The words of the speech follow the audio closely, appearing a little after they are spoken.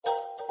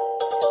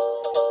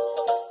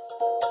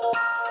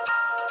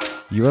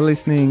You are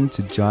listening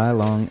to Jai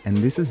Long,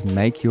 and this is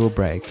Make Your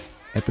Break,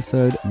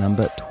 episode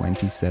number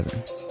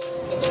 27.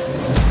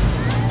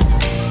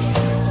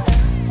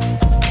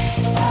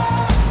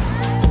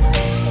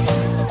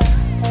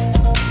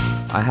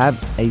 I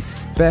have a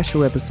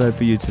special episode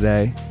for you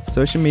today.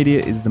 Social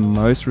media is the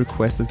most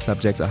requested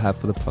subject I have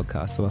for the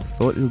podcast, so I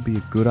thought it would be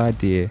a good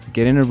idea to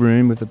get in a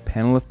room with a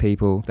panel of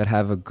people that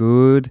have a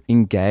good,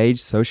 engaged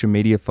social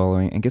media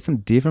following and get some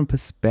different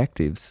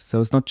perspectives, so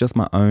it's not just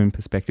my own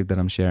perspective that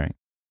I'm sharing.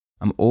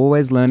 I'm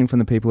always learning from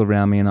the people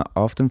around me, and I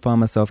often find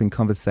myself in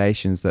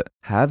conversations that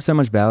have so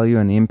much value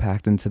and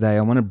impact, and today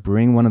I want to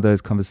bring one of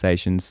those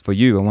conversations for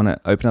you. I want to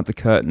open up the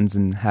curtains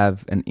and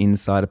have an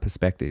insider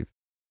perspective.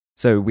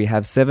 So we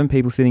have 7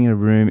 people sitting in a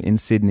room in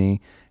Sydney,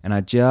 and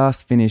I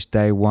just finished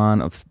day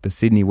 1 of the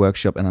Sydney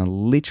workshop, and I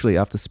literally,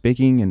 after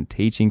speaking and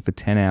teaching for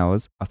 10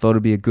 hours, I thought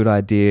it'd be a good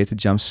idea to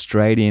jump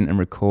straight in and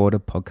record a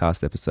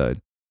podcast episode.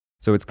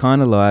 So it's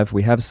kind of live.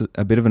 We have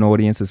a bit of an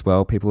audience as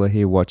well. People are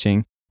here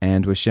watching,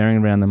 and we're sharing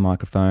around the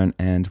microphone,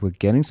 and we're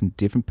getting some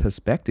different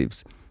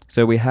perspectives.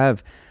 So we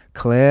have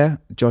Claire,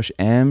 Josh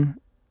M,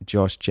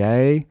 Josh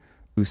J,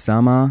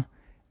 Usama,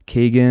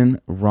 Keegan,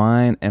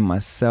 Ryan, and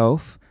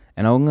myself.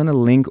 And I'm going to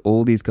link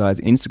all these guys'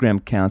 Instagram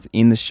accounts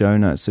in the show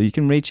notes, so you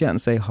can reach out and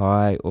say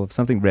hi, or if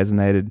something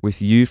resonated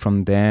with you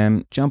from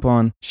them, jump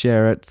on,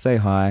 share it, say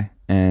hi,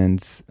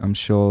 and I'm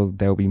sure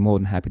they'll be more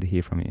than happy to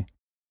hear from you.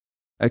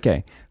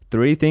 Okay,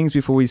 3 things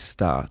before we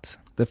start.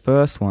 The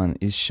first one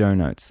is show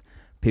notes.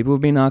 People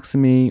have been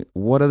asking me,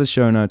 what are the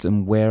show notes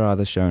and where are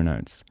the show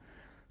notes?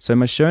 So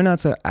my show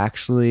notes are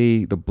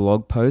actually the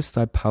blog posts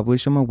I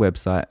publish on my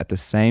website at the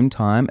same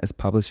time as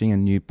publishing a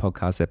new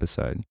podcast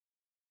episode.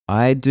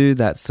 I do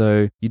that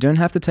so you don't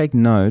have to take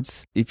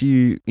notes. If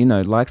you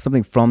like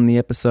something from the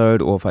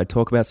episode, or if I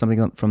talk about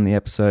something from the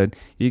episode,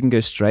 you can go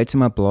straight to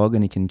my blog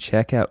and you can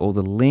check out all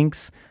the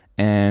links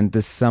and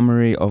the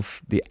summary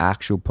of the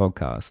actual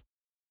podcast.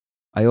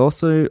 I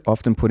also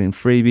often put in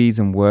freebies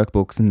and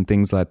workbooks and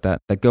things like that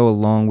go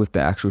along with the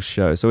actual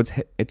show. So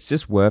it's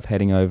just worth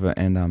heading over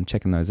and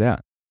checking those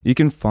out. You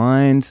can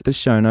find the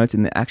show notes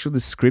in the actual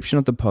description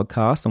of the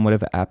podcast on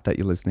whatever app that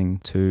you're listening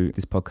to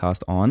this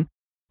podcast on.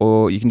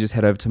 Or you can just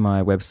head over to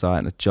my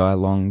website at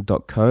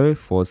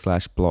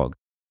jailong.co/blog.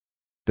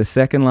 The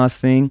second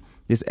last thing,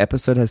 this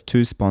episode has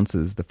 2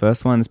 sponsors. The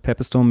first one is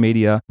Pepperstorm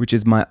Media, which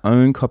is my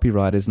own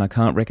copywriters, and I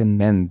can't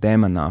recommend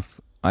them enough.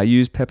 I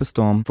use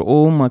Pepperstorm for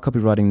all my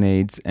copywriting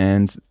needs,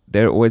 and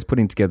they're always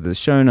putting together the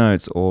show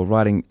notes or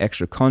writing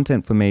extra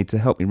content for me to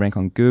help me rank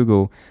on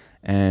Google,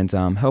 and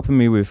helping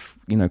me with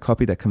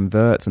copy that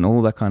converts and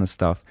all that kind of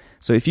stuff.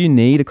 So if you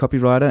need a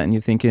copywriter and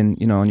you're thinking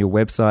on your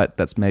website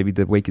that's maybe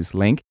the weakest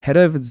link, head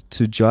over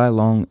to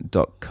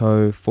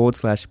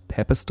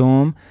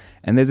jailong.co/pepperstorm,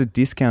 and there's a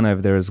discount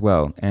over there as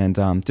well.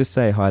 And just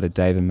say hi to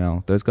Dave and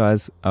Mel. Those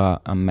guys are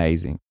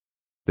amazing.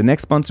 The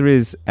next sponsor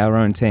is our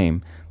own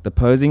team. The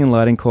posing and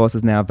lighting course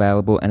is now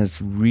available, and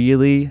it's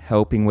really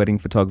helping wedding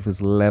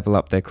photographers level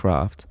up their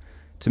craft.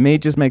 To me,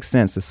 it just makes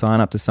sense to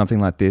sign up to something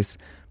like this,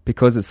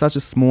 because it's such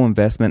a small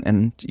investment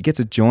and you get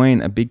to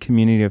join a big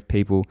community of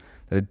people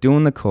that are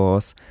doing the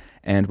course,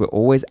 and we're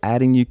always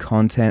adding new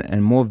content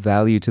and more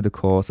value to the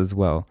course as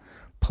well.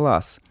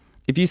 Plus,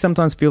 if you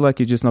sometimes feel like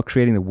you're just not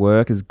creating the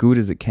work as good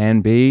as it can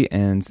be,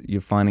 and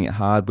you're finding it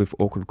hard with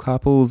awkward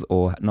couples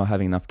or not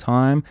having enough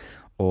time,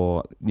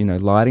 or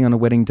lighting on a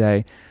wedding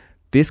day,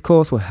 this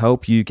course will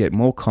help you get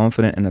more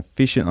confident and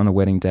efficient on a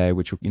wedding day,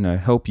 which will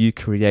help you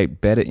create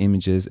better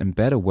images and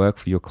better work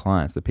for your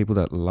clients, the people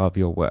that love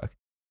your work.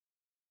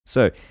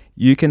 So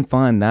you can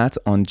find that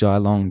on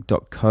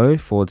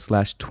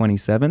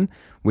jailong.co/27,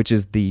 which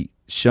is the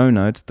show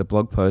notes, the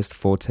blog post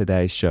for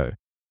today's show.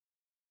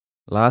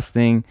 Last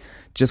thing,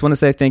 just want to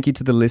say thank you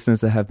to the listeners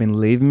that have been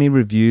leaving me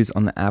reviews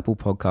on the Apple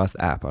Podcast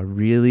app. I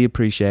really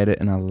appreciate it,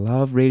 and I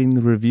love reading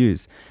the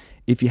reviews.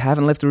 If you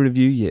haven't left a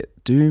review yet,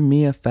 do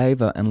me a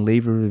favor and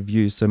leave a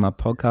review so my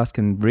podcast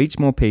can reach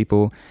more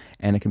people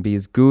and it can be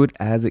as good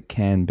as it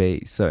can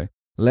be. So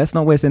let's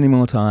not waste any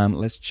more time.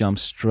 Let's jump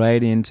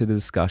straight into the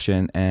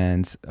discussion,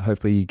 and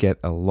hopefully you get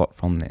a lot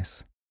from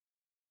this.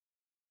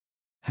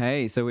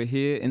 Hey, so we're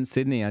here in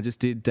Sydney. I just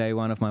did day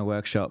 1 of my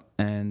workshop,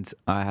 and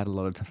I had a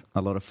lot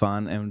of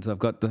fun, and I've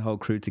got the whole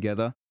crew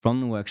together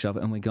from the workshop,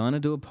 and we're going to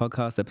do a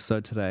podcast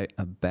episode today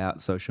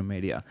about social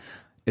media.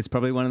 It's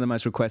probably one of the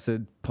most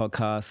requested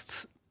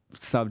podcast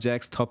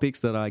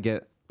topics that I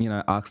get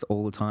asked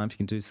all the time if you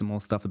can do some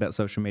more stuff about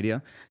social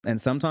media. And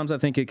sometimes I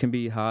think it can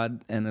be hard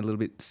and a little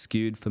bit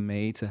skewed for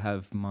me to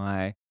have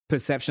my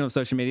perception of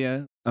social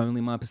media, only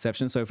my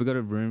perception. So if we've got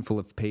a room full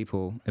of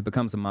people, it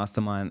becomes a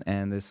mastermind,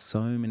 and there's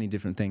so many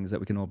different things that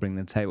we can all bring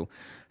to the table.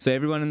 So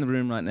everyone in the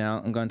room right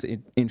now, I'm going to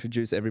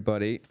introduce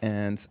everybody,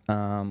 and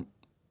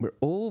we're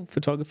all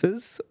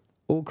photographers,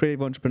 all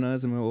creative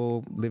entrepreneurs, and we're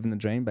all living the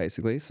dream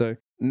basically. So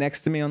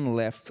next to me on the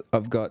left,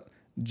 I've got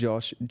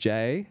Josh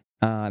J.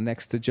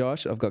 Next to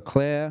Josh, I've got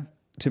Claire.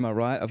 To my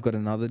right, I've got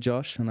another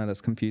Josh. I know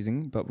that's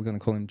confusing, but we're going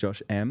to call him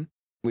Josh M.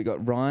 We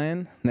got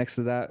Ryan. Next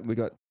to that, we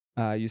got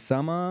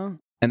Usama.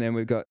 And then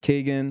we've got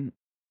Keegan.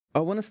 I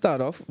want to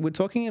start off. We're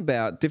talking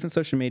about different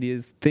social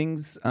medias,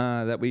 things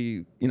that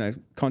we,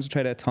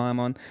 concentrate our time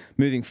on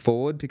moving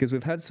forward, because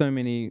we've had so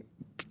many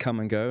come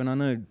and go. And I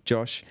know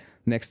Josh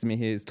next to me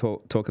here is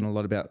talking a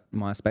lot about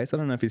MySpace. I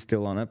don't know if he's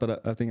still on it,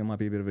 but I think it might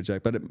be a bit of a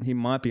joke. But he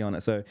might be on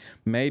it. So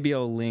maybe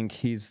I'll link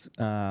his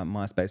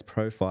MySpace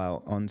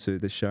profile onto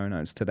the show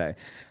notes today.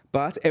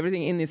 But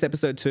everything in this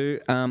episode too,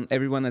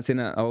 everyone that's in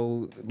it,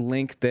 I'll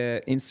link their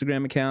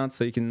Instagram accounts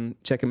so you can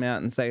check them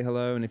out and say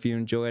hello. And if you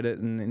enjoyed it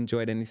and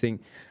enjoyed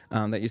anything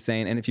that you're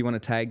seeing, and if you want to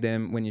tag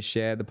them when you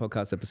share the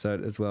podcast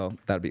episode as well,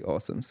 that'd be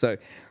awesome. So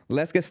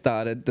let's get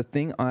started. The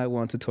thing I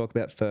want to talk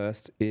about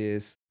first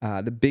is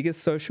the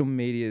biggest social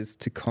medias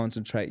to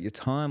concentrate your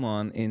time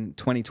on in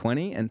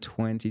 2020 and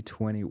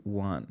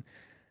 2021.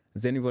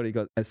 Has anybody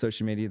got a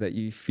social media that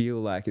you feel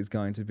like is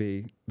going to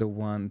be the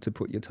one to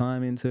put your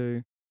time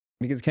into?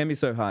 Because it can be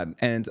so hard.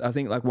 And I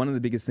think like one of the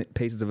biggest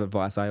pieces of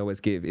advice I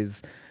always give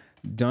is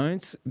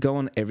don't go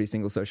on every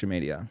single social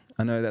media.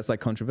 I know that's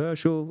like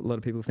controversial. A lot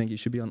of people think you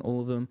should be on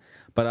all of them.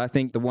 But I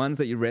think the ones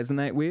that you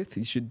resonate with,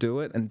 you should do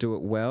it and do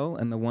it well.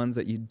 And the ones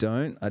that you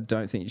don't, I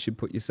don't think you should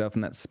put yourself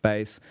in that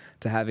space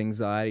to have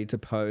anxiety to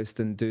post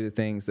and do the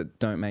things that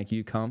don't make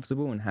you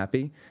comfortable and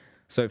happy.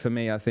 So for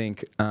me, I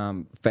think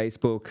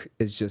Facebook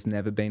has just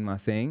never been my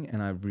thing,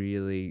 and I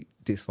really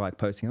dislike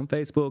posting on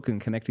Facebook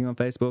and connecting on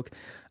Facebook.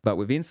 But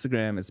with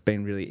Instagram, it's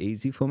been really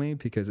easy for me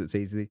because it's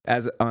easy.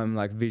 As I'm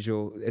like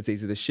visual, it's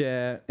easy to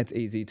share, it's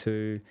easy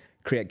to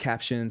create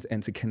captions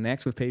and to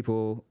connect with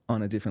people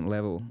on a different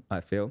level,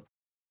 I feel.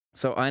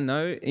 So I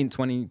know in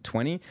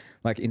 2020,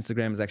 like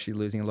Instagram is actually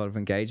losing a lot of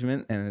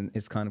engagement and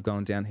it's kind of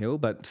gone downhill,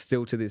 but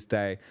still to this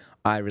day,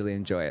 I really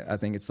enjoy it. I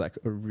think it's like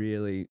a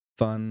really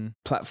fun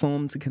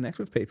platform to connect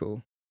with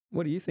people.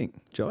 What do you think,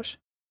 Josh?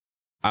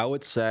 I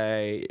would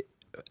say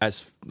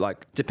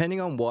depending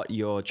on what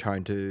you're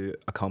trying to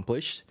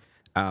accomplish,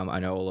 I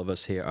know all of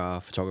us here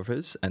are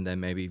photographers and there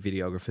may be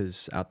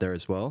videographers out there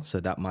as well. So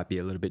that might be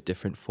a little bit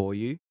different for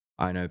you.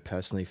 I know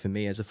personally for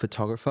me as a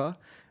photographer,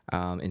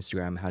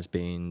 Instagram has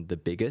been the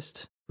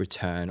biggest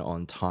return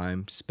on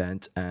time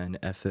spent and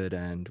effort,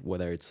 and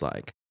whether it's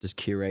like just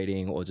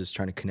curating or just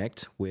trying to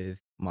connect with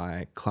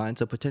my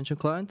clients or potential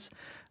clients.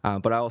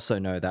 But I also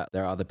know that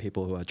there are other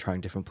people who are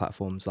trying different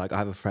platforms. Like I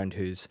have a friend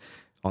who's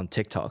on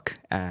TikTok,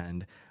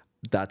 and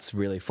that's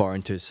really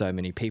foreign to so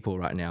many people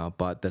right now.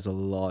 But there's a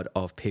lot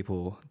of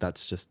people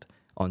that's just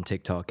on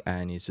TikTok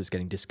and it's just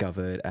getting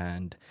discovered,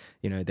 and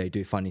they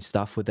do funny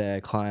stuff with their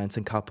clients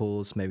and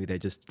couples. Maybe they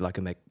just like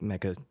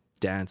make a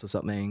dance or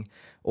something,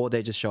 or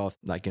they just show off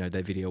their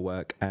video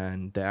work,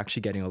 and they're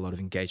actually getting a lot of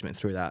engagement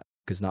through that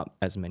because not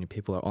as many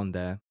people are on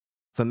there.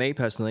 For me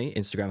personally,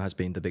 Instagram has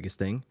been the biggest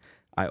thing.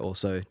 I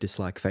also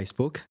dislike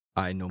Facebook.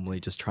 I normally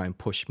just try and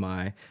push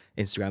my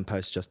Instagram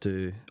posts just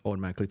to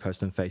automatically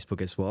post on Facebook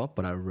as well,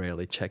 but I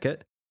rarely check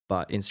it.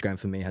 But Instagram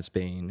for me has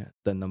been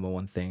the number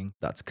one thing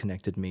that's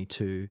connected me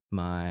to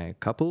my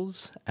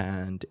couples,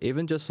 and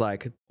even just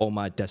like all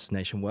my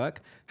destination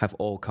work have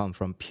all come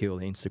from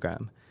purely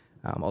Instagram.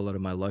 A lot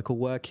of my local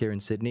work here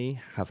in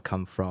Sydney have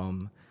come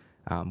from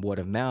word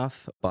of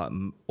mouth, but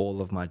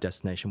all of my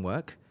destination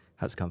work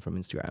has come from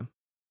Instagram.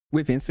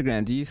 With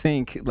Instagram, do you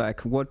think,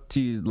 what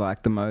do you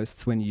like the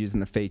most when you're using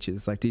the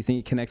features? Do you think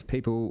you connect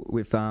people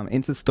with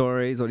Insta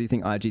stories, or do you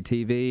think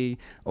IGTV,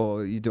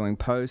 or you're doing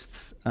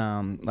posts?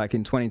 In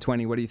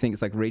 2020, what do you think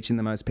is reaching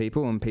the most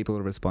people and people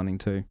are responding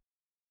to?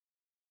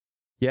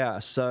 Yeah,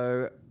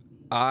 so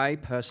I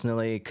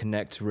personally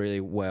connect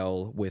really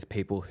well with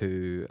people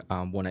who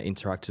want to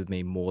interact with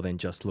me more than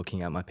just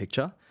looking at my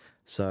picture.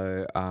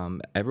 So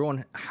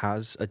everyone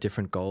has a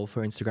different goal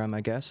for Instagram,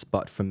 I guess.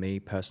 But for me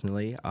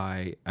personally,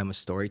 I am a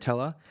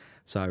storyteller.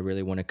 So I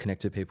really want to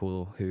connect to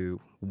people who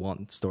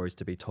want stories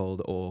to be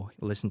told or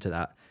listen to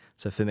that.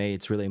 So for me,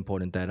 it's really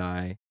important that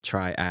I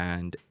try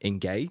and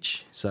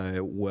engage.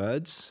 So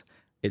words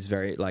is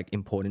very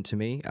important to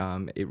me.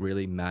 It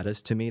really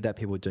matters to me that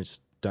people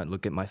don't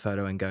look at my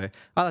photo and go,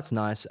 oh, that's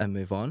nice, and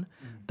move on.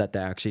 That they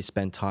actually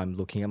spend time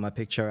looking at my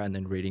picture and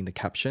then reading the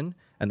caption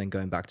and then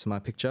going back to my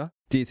picture.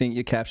 Do you think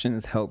your caption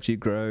has helped you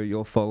grow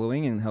your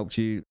following and helped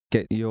you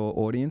get your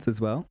audience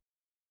as well?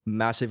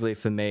 Massively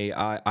for me.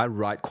 I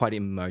write quite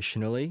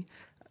emotionally,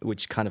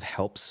 which kind of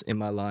helps in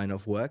my line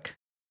of work.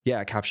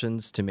 Yeah,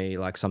 captions to me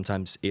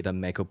sometimes either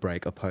make or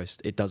break a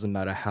post. It doesn't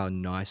matter how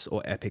nice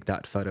or epic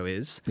that photo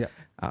is. Yeah.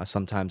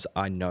 Sometimes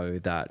I know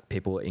that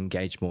people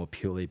engage more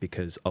purely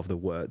because of the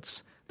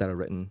words that are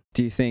written.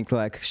 Do you think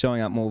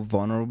showing up more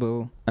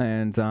vulnerable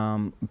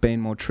and being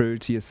more true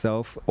to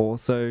yourself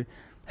also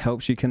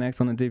helps you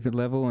connect on a deeper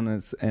level, and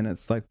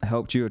it's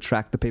helped you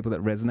attract the people that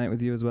resonate with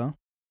you as well?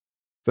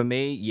 For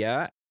me,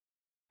 yeah.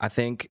 I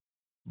think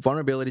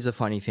vulnerability is a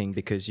funny thing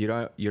because you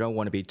don't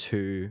want to be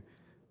too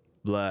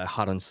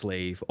heart on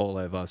sleeve all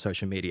over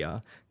social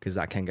media, because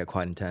that can get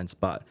quite intense.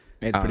 But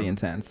it's pretty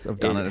intense. I've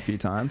done it a few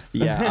times.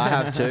 Yeah, I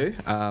have too.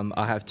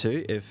 I have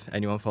too. If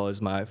anyone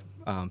follows my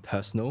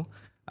personal,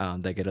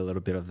 they get a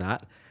little bit of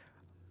that.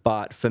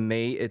 But for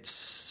me,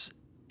 it's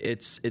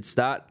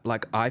that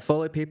I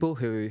follow people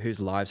whose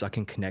lives I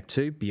can connect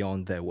to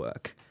beyond their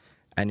work.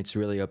 And it's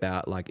really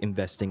about like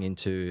investing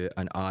into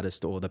an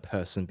artist or the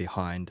person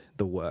behind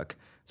the work.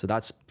 So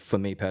that's for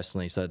me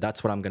personally. So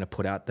that's what I'm going to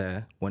put out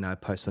there when I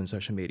post on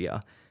social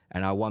media.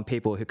 And I want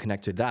people who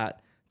connect to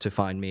that to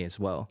find me as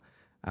well.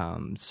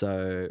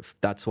 So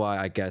that's why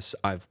I guess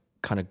I've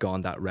kind of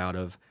gone that route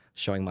of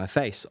showing my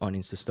face on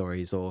Insta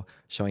stories or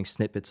showing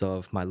snippets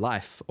of my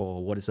life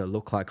or what does it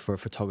look like for a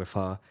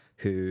photographer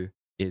who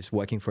is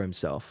working for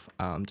himself,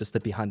 just the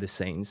behind the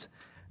scenes.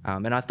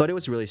 And I thought it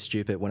was really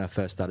stupid when I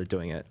first started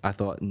doing it. I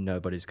thought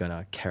nobody's going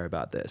to care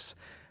about this.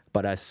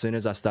 But as soon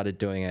as I started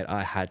doing it,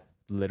 I had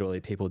literally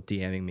people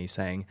DMing me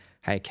saying,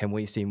 hey, can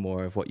we see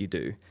more of what you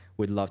do?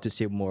 We'd love to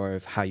see more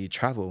of how you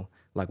travel.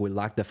 Like, we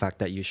like the fact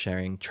that you're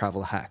sharing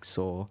travel hacks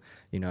or,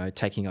 you know,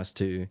 taking us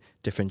to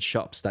different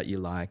shops that you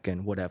like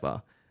and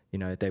whatever. You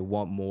know, they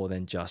want more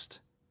than just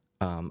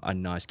a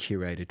nice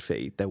curated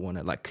feed. They want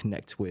to like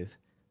connect with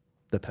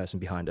the person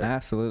behind it.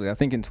 Absolutely. I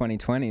think in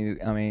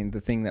 2020, I mean, the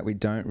thing that we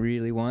don't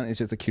really want is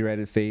just a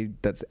curated feed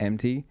that's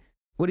empty.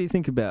 What do you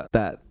think about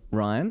that,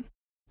 Ryan?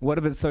 What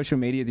about social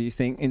media do you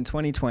think in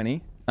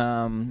 2020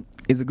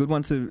 is a good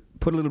one to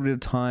put a little bit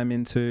of time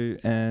into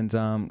and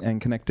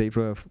connect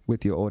deeper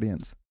with your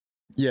audience?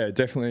 Yeah,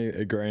 definitely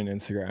agreeing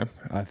Instagram.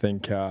 I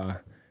think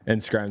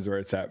Instagram's where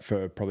it's at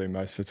for probably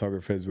most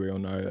photographers. We all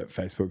know that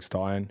Facebook's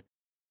dying.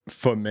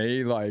 For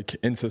me, like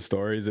Insta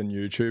stories and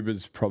YouTube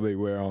is probably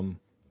where I'm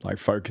like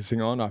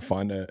focusing on. I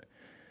find it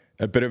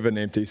a bit of an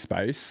empty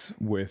space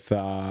with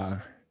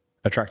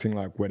attracting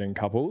like wedding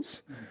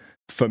couples.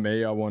 For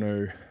me, I want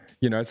to,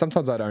 you know,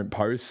 sometimes I don't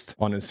post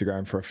on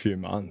Instagram for a few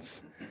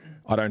months.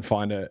 I don't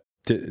find it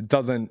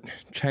doesn't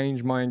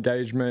change my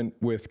engagement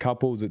with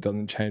couples. It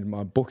doesn't change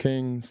my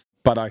bookings,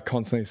 but I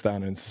constantly stay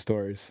on Insta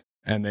stories.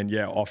 And then,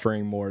 yeah,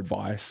 offering more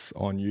advice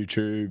on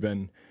YouTube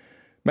and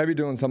maybe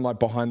doing some like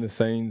behind the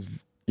scenes,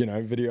 you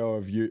know, video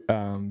of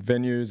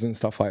venues and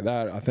stuff like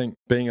that. I think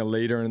being a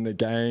leader in the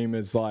game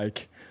is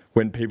like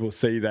when people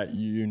see that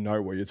you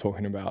know what you're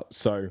talking about.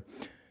 So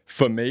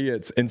for me,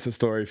 it's Insta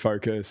story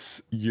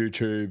focus,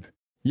 YouTube,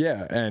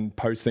 yeah, and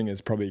posting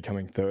is probably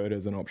coming third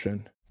as an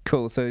option.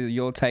 Cool. So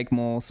your take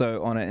more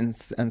so on it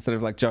instead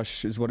of like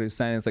Josh is what he was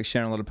saying, is like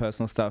sharing a lot of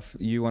personal stuff.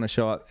 You want to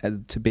show up as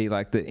to be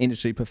like the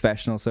industry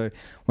professional. So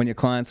when your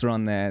clients are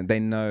on there, they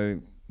know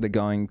they're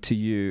going to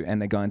you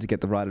and they're going to get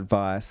the right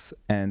advice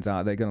and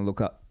they're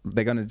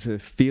going to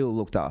feel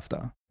looked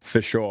after.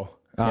 For sure.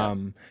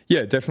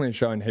 Yeah, definitely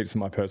showing heaps of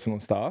my personal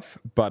stuff,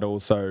 but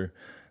also,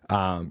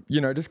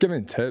 you know, just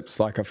giving tips.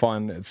 Like I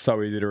find it's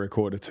so easy to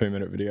record a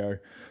 2-minute video,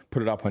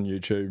 put it up on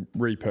YouTube,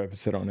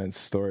 repurpose it on Insta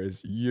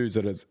stories, use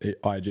it as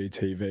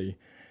IGTV.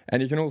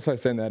 And you can also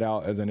send that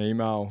out as an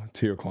email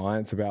to your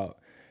clients about,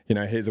 you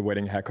know, here's a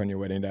wedding hack on your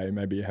wedding day.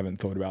 Maybe you haven't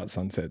thought about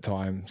sunset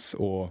times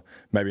or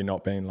maybe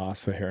not being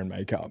last for hair and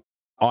makeup.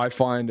 I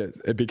find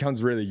it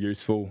becomes really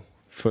useful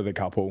for the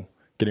couple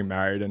getting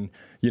married and,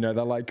 you know,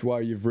 they're like,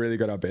 well, you've really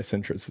got our best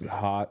interests at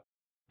heart.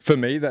 For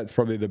me, that's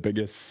probably the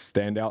biggest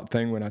standout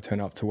thing when I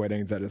turn up to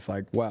weddings, that it's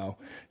like, wow,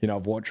 you know,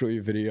 I've watched all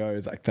your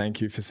videos. Like,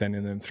 thank you for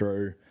sending them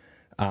through.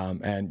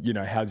 And, you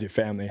know, how's your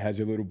family? How's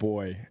your little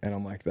boy? And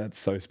I'm like, that's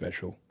so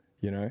special,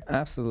 you know?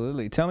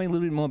 Absolutely. Tell me a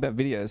little bit more about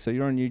videos. So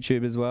you're on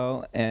YouTube as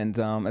well. And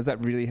has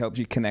that really helped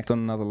you connect on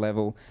another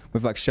level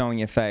with like showing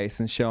your face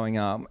and showing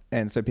up?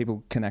 And so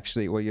people can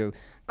actually, or your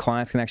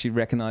clients can actually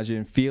recognize you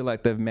and feel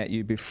like they've met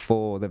you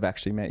before they've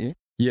actually met you?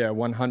 Yeah,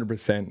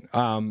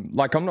 100%.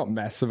 Like I'm not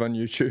massive on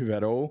YouTube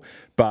at all,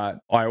 but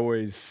I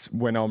always,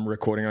 when I'm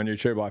recording on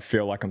YouTube, I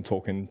feel like I'm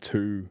talking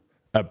to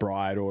a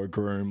bride or a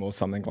groom or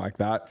something like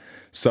that.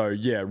 So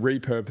yeah,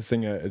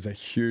 repurposing it is a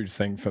huge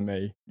thing for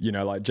me. You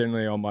know, like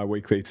generally on my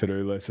weekly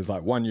to-do list is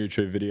like one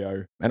YouTube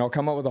video and I'll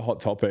come up with a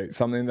hot topic,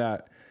 something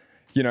that,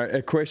 you know,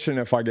 a question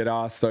if I get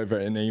asked over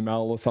an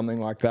email or something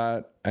like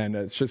that, and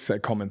it's just a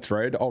common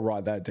thread, I'll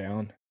write that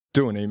down,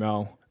 do an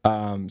email,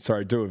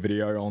 do a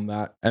video on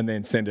that and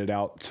then send it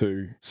out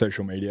to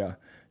social media.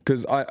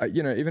 Because I,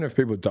 you know, even if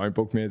people don't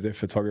book me as their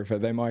photographer,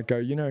 they might go,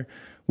 you know,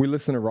 we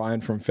listen to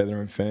Ryan from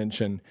Feather and Finch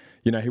and,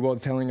 you know, he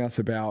was telling us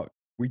about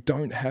we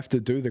don't have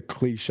to do the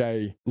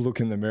cliche look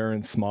in the mirror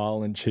and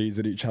smile and cheese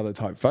at each other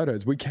type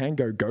photos. We can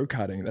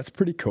go-karting. That's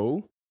pretty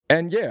cool.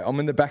 And yeah, I'm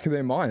in the back of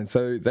their mind.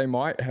 So they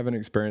might have an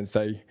experience,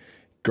 say,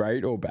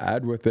 great or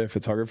bad with their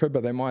photographer,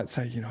 but they might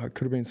say, you know, it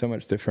could have been so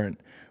much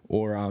different.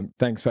 Or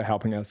thanks for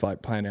helping us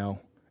like plan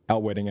our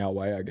wedding our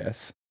way, I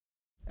guess.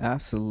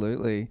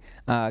 Absolutely.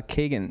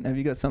 Keegan, have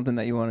you got something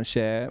that you want to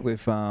share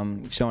with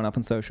showing up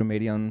on social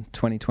media on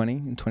 2020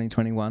 and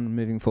 2021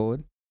 moving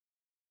forward?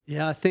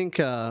 Yeah, I think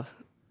I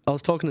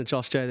was talking to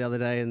Josh J the other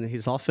day in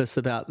his office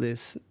about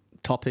this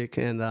topic,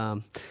 and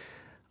I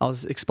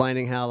was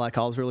explaining how like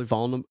I was really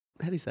vulnerable.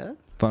 How do you say that?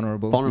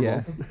 Vulnerable.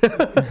 Yeah.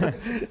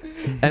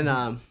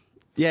 And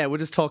yeah, we're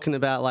just talking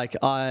about like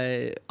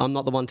I'm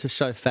not the one to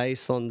show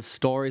face on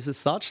stories as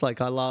such.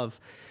 Like I love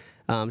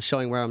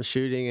showing where I'm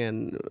shooting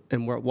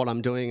and what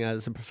I'm doing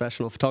as a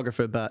professional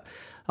photographer, but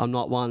I'm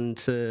not one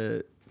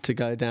to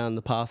go down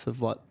the path of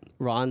what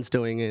Ryan's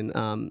doing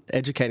in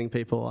educating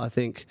people. I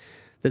think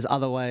there's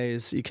other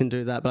ways you can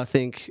do that, but I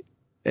think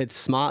it's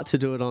smart to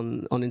do it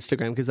on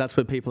Instagram because that's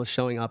where people are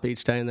showing up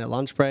each day in their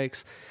lunch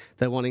breaks.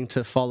 They're wanting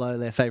to follow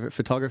their favorite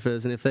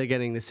photographers, and if they're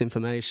getting this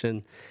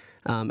information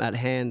at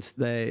hand,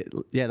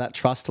 that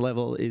trust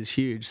level is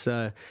huge.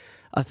 So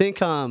I think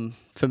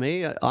for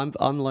me,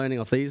 I'm learning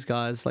off these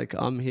guys. Like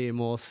I'm here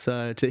more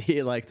so to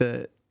hear like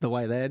the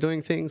way they're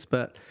doing things,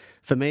 but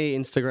for me,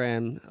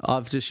 Instagram,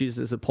 I've just used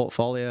it as a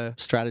portfolio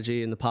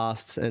strategy in the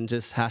past and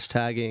just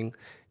hashtagging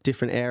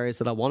different areas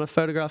that I want to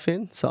photograph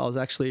in. So I was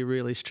actually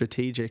really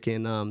strategic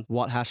in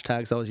what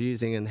hashtags I was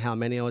using and how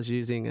many I was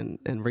using,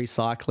 and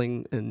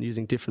recycling and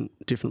using different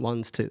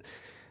ones to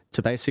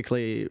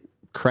basically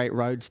create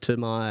roads to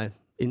my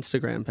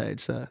Instagram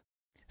page.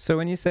 So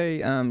when you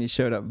say you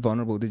showed up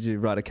vulnerable, did you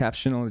write a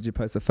caption or did you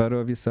post a photo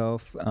of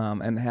yourself?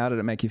 And how did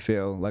it make you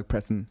feel, like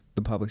pressing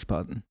the publish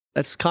button?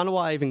 That's kind of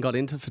why I even got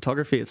into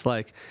photography. It's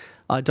like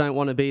I don't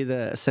want to be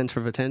the center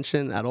of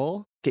attention at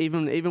all.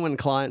 Even when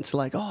clients are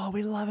like, oh,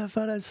 we love our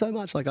photos so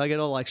much, like I get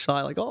all like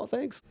shy, like, oh,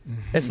 thanks.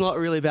 It's not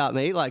really about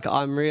me. Like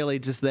I'm really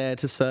just there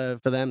to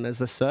serve for them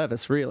as a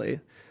service, really.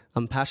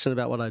 I'm passionate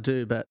about what I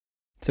do, but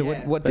so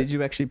what did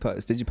you actually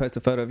post? Did you post a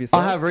photo of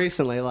yourself? I have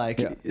recently,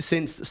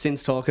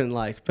 since talking,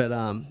 but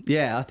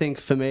I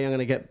think for me, I'm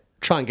going to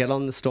try and get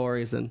on the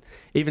stories, and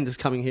even just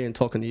coming here and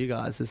talking to you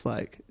guys is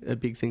like a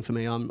big thing for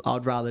me.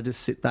 I'd rather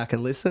just sit back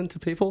and listen to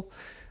people,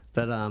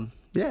 but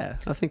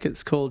I think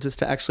it's cool just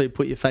to actually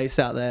put your face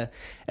out there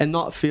and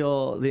not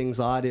feel the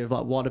anxiety of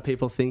like, what are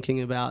people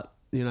thinking about,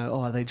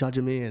 are they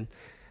judging me, and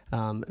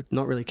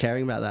not really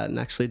caring about that, and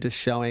actually just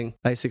showing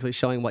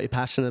what you're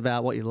passionate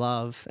about, what you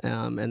love,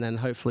 and then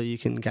hopefully you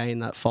can gain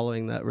that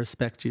following that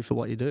respect you for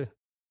what you do.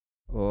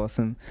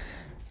 Awesome.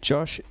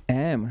 Josh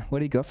M, what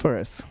do you got for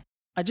us?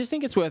 I just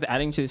think it's worth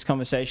adding to this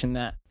conversation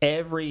that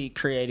every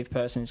creative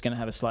person is going to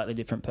have a slightly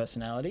different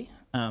personality.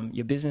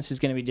 Your business is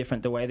going to be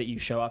different. The way that you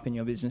show up in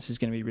your business is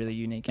going to be really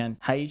unique. And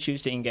how you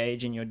choose to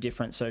engage in your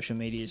different social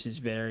medias is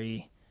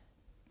very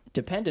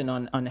dependent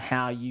on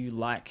how you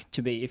like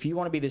to be. If you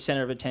want to be the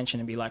center of attention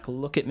and be like,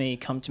 look at me,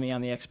 come to me,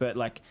 I'm the expert,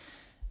 like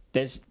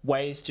there's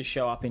ways to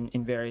show up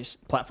in various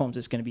platforms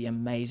that's going to be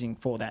amazing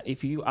for that.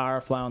 If you are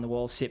a fly on the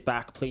wall, sit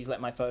back, please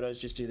let my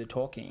photos just do the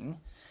talking.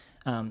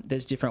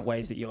 There's different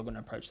ways that you're going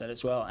to approach that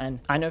as well. And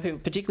I know people,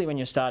 particularly when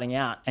you're starting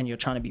out and you're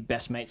trying to be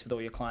best mates with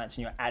all your clients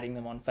and you're adding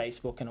them on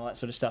Facebook and all that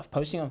sort of stuff,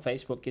 posting on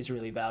Facebook is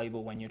really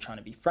valuable when you're trying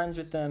to be friends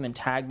with them and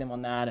tag them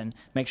on that and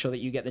make sure that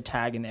you get the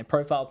tag in their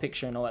profile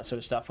picture and all that sort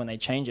of stuff when they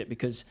change it.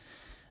 Because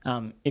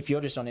if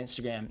you're just on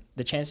Instagram,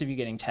 the chance of you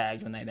getting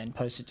tagged when they then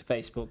post it to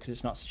Facebook because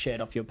it's not shared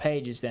off your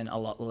page is then a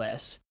lot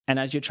less. And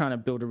as you're trying to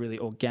build a really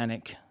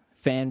organic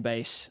fan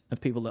base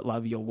of people that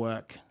love your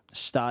work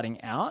starting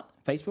out,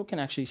 Facebook can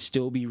actually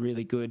still be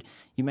really good.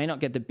 You may not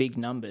get the big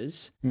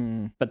numbers,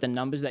 but the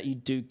numbers that you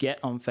do get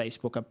on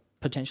Facebook are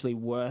potentially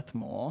worth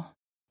more,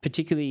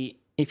 particularly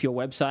if your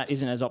website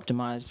isn't as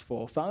optimized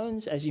for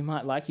phones as you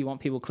might like. You want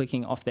people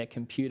clicking off their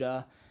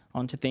computer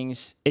onto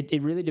things.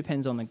 It really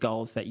depends on the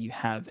goals that you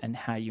have and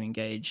how you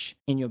engage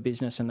in your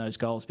business and those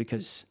goals,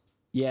 because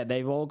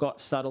they've all got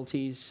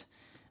subtleties.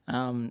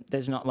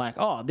 There's not like,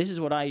 oh, this is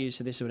what I use,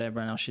 so this is what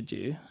everyone else should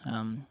do.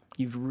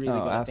 You've really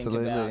got to think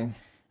about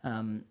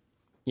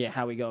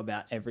how we go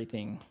about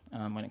everything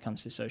when it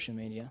comes to social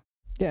media.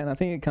 Yeah, and I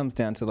think it comes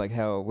down to like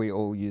how we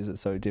all use it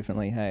so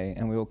differently, hey,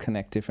 and we all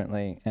connect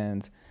differently.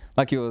 And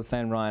like you were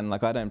saying, Ryan,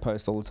 like I don't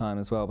post all the time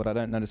as well, but I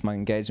don't notice my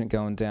engagement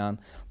going down.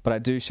 But I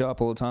do show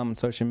up all the time on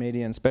social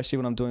media, and especially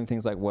when I'm doing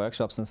things like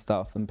workshops and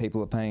stuff, and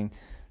people are paying,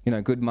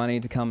 good money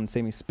to come and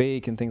see me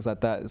speak and things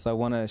like that. So I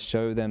want to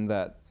show them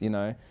that,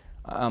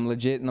 I'm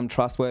legit and I'm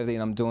trustworthy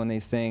and I'm doing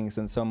these things.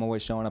 And so I'm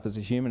always showing up as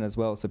a human as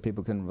well, so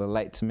people can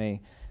relate to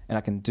me. And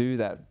I can do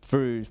that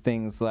through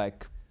things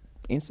like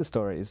Insta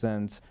stories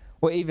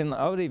or even,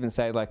 I would even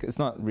say like, it's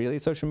not really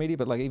social media,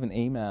 but like even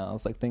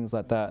emails, like things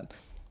like that,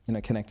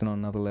 connecting on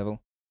another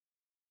level.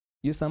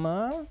 You,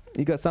 Samar,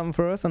 you got something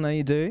for us? I know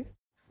you do.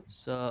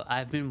 So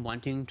I've been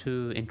wanting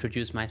to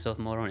introduce myself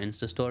more on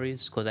Insta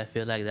stories because I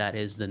feel like that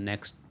is the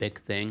next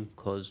big thing,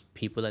 because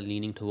people are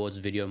leaning towards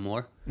video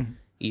more. Mm-hmm.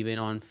 Even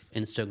on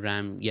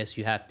Instagram, yes,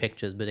 you have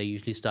pictures, but they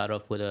usually start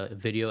off with a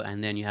video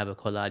and then you have a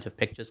collage of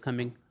pictures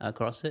coming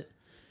across it.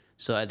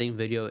 So I think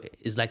video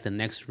is like the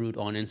next route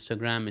on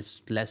Instagram.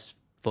 It's less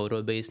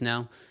photo based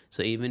now.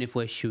 So even if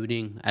we're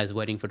shooting as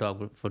wedding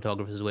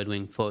photographers, we're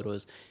doing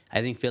photos,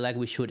 feel like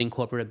we should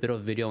incorporate a bit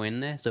of video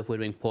in there. So if we're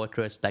doing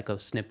portraits, like a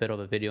snippet of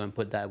a video and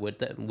put that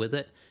with it,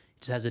 it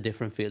just has a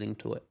different feeling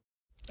to it.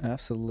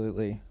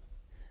 Absolutely.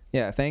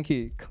 Yeah, thank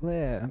you.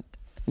 Claire,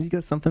 you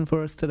got something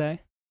for us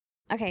today?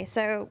 Okay,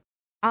 so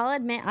I'll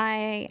admit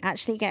I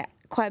actually get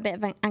quite a bit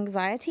of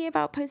anxiety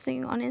about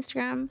posting on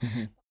Instagram.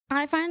 Mm-hmm.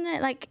 I find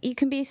that like you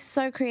can be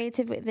so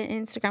creative with the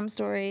Instagram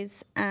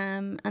stories,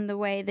 and the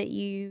way that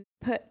you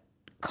put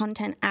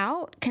content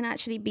out can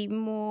actually be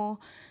more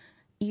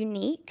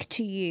unique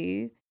to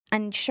you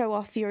and show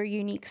off your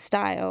unique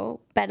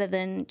style better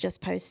than just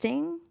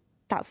posting.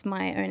 That's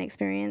my own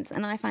experience,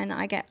 and I find that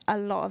I get a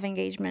lot of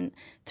engagement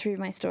through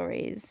my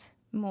stories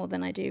more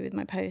than I do with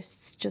my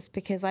posts, just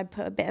because I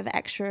put a bit of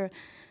extra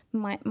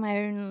my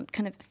own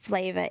kind of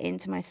flavor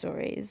into my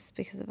stories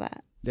because of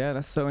that. Yeah,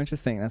 that's so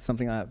interesting. That's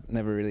something I've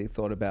never really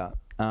thought about.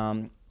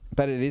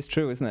 But it is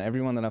true, isn't it?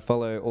 Everyone that I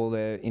follow, all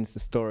their Insta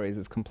stories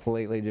is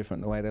completely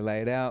different, the way they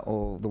lay it out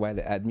or the way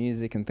they add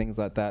music and things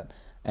like that.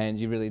 And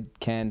you really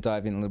can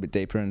dive in a little bit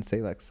deeper and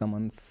see like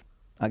someone's,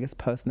 I guess,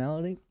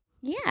 personality.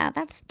 Yeah,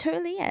 that's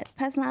totally it.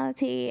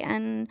 Personality,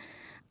 and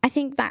I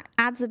think that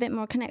adds a bit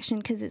more connection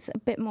because it's a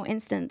bit more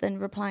instant than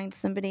replying to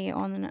somebody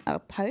on a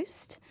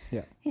post.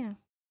 Yeah. Yeah.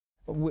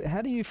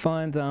 How do you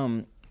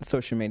find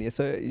social media?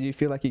 So you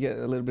feel like you get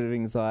a little bit of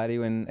anxiety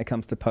when it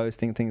comes to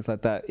posting, things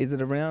like that. Is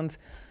it around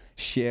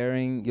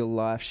sharing your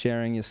life,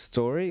 sharing your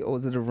story, or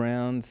is it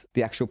around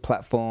the actual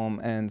platform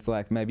and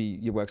like maybe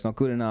your work's not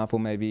good enough, or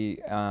maybe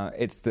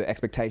it's the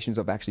expectations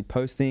of actually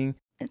posting?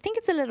 I think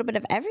it's a little bit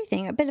of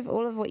everything, a bit of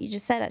all of what you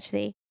just said,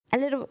 actually. A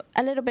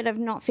little bit of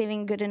not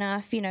feeling good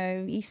enough. You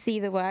know, you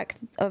see the work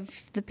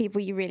of the people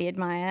you really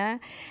admire,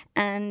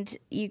 and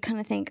you kind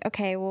of think,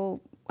 okay, well,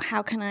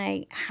 how can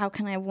I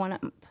one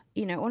up,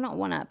 you know, or not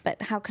one up,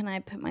 but how can I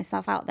put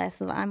myself out there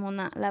so that I'm on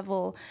that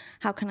level?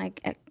 How can I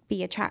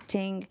be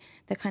attracting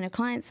the kind of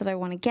clients that I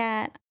want to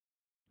get?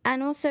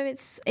 And also,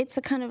 it's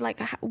a kind of like,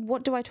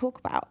 what do I talk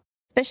about?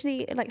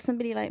 Especially like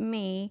somebody like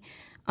me,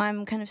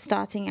 I'm kind of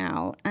starting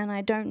out and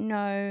I don't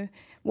know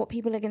what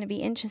people are going to be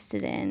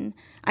interested in.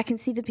 I can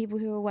see the people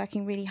who are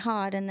working really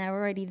hard and they're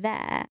already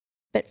there.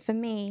 But for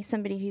me,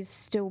 somebody who's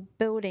still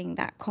building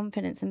that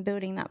confidence and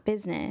building that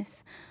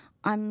business,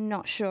 I'm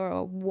not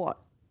sure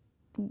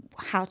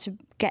how to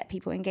get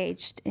people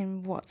engaged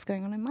in what's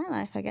going on in my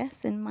life, I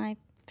guess, in my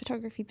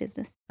photography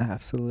business.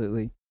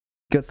 Absolutely.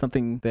 Got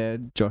something there,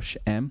 Josh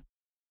M?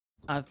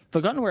 I've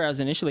forgotten where I was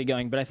initially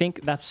going, but I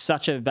think that's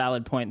such a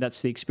valid point.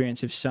 That's the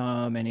experience of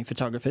so many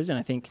photographers. And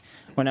I think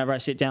whenever I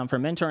sit down for a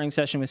mentoring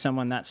session with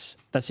someone, that's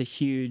a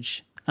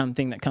huge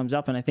thing that comes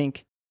up. And I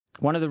think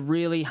one of the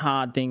really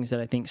hard things that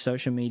I think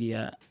social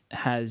media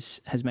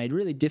has made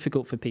really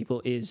difficult for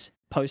people is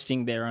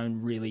posting their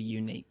own really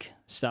unique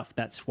stuff.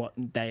 That's what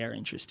they are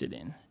interested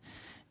in.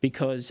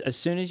 Because as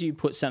soon as you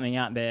put something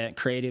out there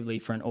creatively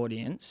for an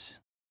audience,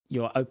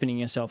 you're opening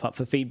yourself up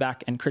for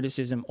feedback and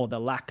criticism or the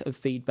lack of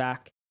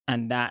feedback.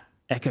 And that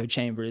echo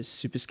chamber is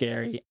super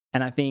scary.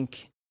 And I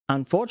think,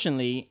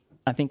 unfortunately,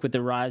 with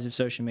the rise of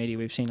social media,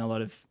 we've seen a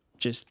lot of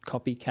just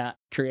copycat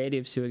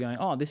creatives who are going,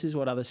 oh, this is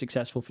what other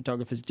successful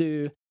photographers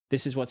do.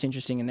 This is what's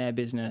interesting in their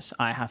business.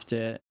 I have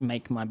to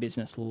make my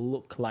business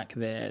look like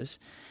theirs.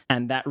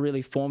 And that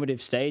really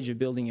formative stage of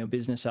building your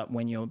business up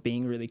when you're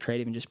being really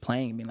creative and just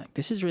playing and being like,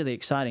 this is really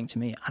exciting to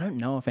me. I don't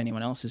know if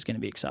anyone else is going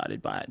to be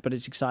excited by it, but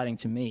it's exciting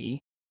to me.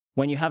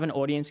 When you have an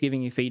audience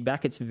giving you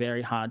feedback, it's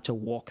very hard to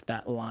walk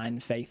that line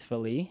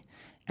faithfully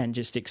and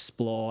just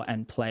explore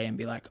and play and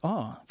be like,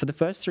 oh, for the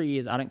first 3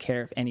 years, I don't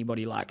care if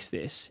anybody likes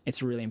this.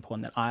 It's really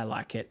important that I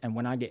like it. And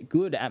when I get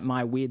good at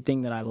my weird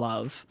thing that I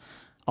love,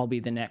 I'll be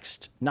the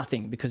next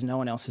nothing because no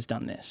one else has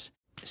done this.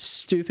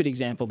 Stupid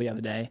example the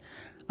other day.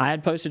 I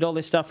had posted all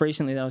this stuff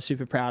recently that I was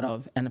super proud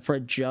of. And for a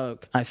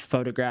joke, I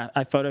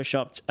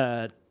photoshopped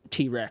a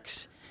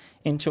T-Rex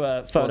into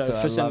a photo Also,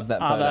 for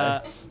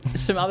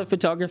some other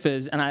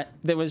photographers, and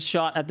there was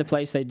shot at the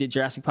place they did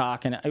Jurassic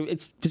Park, and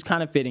it was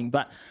kind of fitting,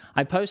 but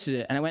I posted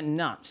it and it went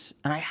nuts,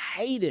 and I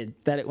hated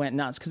that it went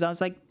nuts because I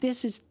was like,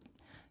 this is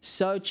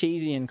so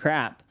cheesy and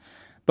crap.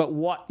 But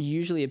what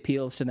usually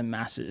appeals to the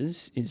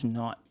masses is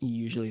not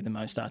usually the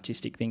most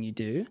artistic thing you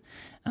do.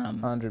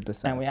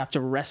 100%. And we have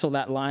to wrestle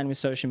that line with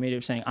social media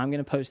of saying, I'm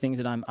going to post things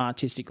that I'm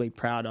artistically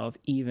proud of,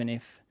 even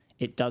if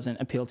it doesn't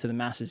appeal to the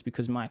masses,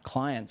 because my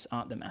clients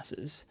aren't the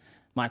masses.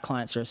 My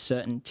clients are a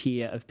certain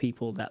tier of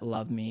people that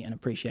love me and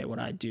appreciate what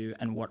I do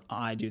and what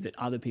I do that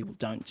other people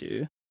don't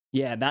do.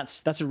 Yeah,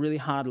 that's a really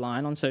hard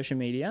line on social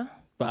media.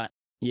 But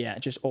yeah,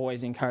 just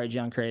always encourage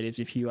young creatives,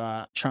 if you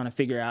are trying to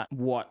figure out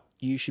what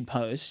you should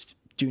post,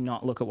 do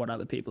not look at what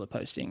other people are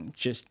posting.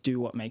 Just do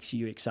what makes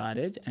you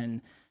excited,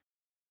 and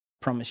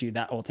promise you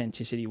that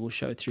authenticity will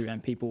show through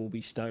and people will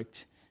be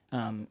stoked,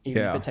 even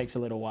if it takes a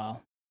little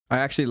while. I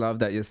actually love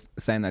that you're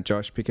saying that,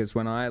 Josh, because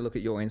when I look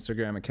at your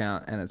Instagram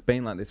account, and it's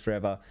been like this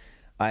forever,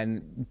 I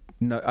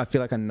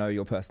feel like I know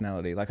your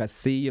personality. Like I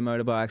see your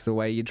motorbikes, the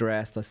way you're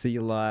dressed, I see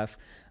your life,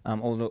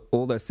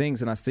 all those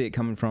things, and I see it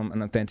coming from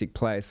an authentic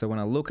place. So when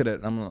I look at it,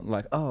 I'm not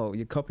like, oh,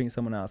 you're copying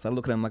someone else. I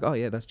look at it, I'm like, oh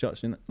yeah, that's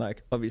Josh,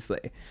 like obviously.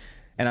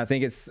 And I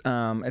think it's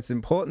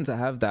important to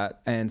have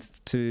that and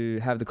to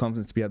have the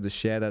confidence to be able to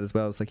share that as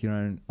well. It's like your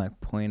own like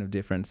point of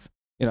difference.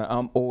 You know,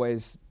 I'm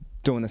always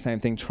doing the same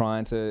thing,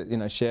 trying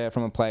to, share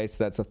from a place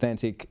that's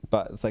authentic,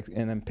 but it's like,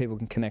 and then people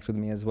can connect with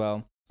me as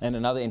well. And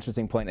another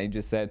interesting point that you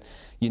just said,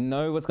 you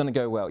know what's going to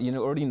go well. You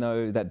already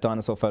know that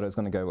dinosaur photo is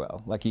going to go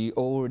well. Like you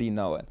already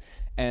know it.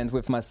 And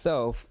with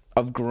myself,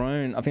 I've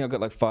grown. I think I've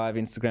got like 5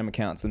 Instagram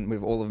accounts, and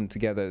with all of them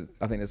together,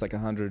 I think there's like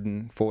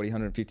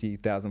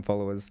 150,000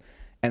 followers.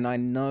 And I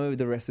know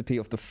the recipe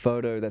of the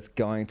photo that's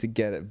going to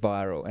get it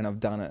viral. And I've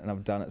done it, and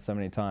I've done it so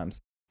many times.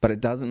 But it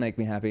doesn't make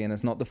me happy, and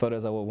it's not the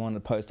photos I will want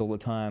to post all the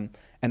time.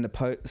 And the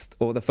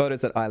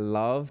photos that I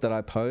love that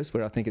I post,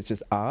 where I think it's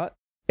just art,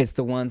 it's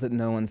the ones that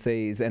no one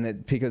sees, and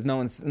it because no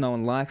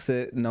one likes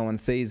it, no one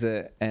sees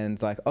it,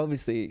 and like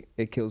obviously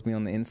it kills me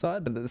on the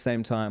inside, but at the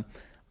same time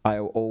I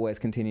always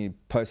continue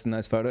posting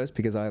those photos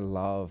because I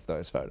love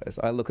those photos.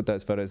 I look at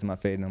those photos in my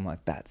feed and I'm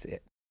like, that's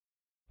it.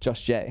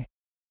 Josh J.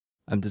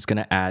 I'm just going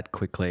to add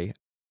quickly.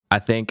 I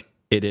think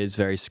it is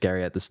very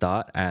scary at the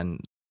start, and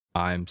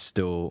I'm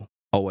still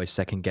always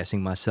second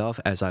guessing myself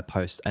as I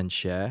post and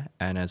share,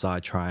 and as I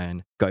try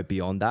and go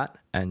beyond that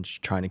and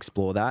try and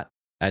explore that.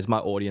 As my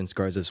audience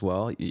grows as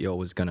well, you're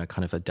always going to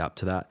kind of adapt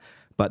to that.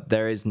 But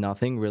there is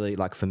nothing really,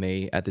 like for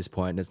me at this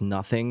point, there's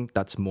nothing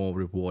that's more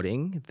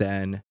rewarding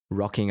than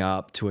rocking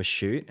up to a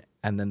shoot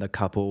and then the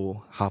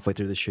couple halfway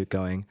through the shoot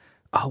going,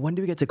 oh, when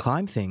do we get to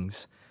climb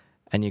things?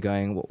 And you're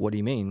going, what do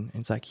you mean?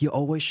 And it's like, you're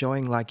always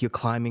showing like you're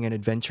climbing and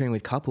adventuring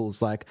with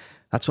couples. Like,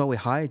 that's why we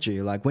hired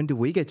you. Like, when do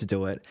we get to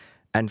do it?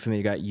 And for me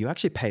to go, you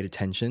actually paid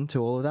attention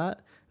to all of that?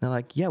 And they're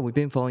like, yeah, we've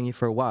been following you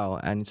for a while.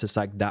 And it's just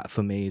like that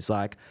for me is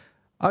like,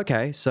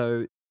 okay,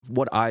 so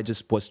what I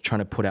just was trying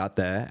to put out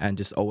there and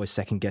just always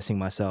second guessing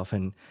myself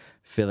and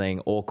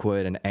feeling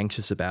awkward and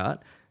anxious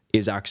about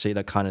is actually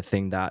the kind of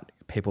thing that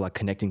people are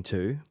connecting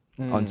to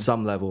on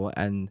some level.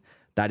 And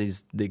that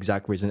is the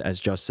exact reason, as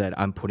Josh said,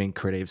 I'm putting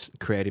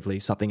creatively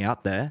something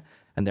out there,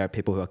 and there are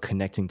people who are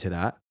connecting to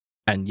that.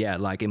 And yeah,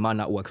 like it might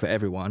not work for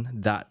everyone.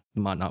 That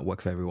might not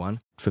work for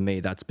everyone. For me,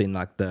 that's been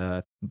like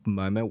the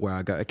moment where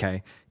I go,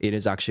 okay, it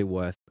is actually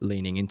worth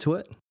leaning into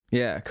it.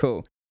 Yeah,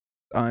 cool.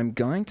 I'm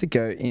going to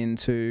go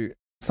into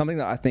something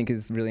that I think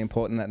is really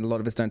important that a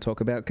lot of us don't talk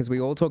about, because we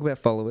all talk about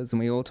followers and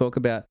we all talk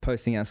about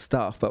posting our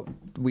stuff, but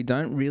we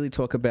don't really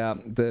talk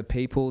about the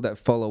people that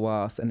follow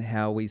us and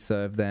how we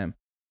serve them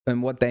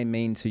and what they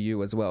mean to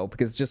you as well.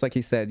 Because just like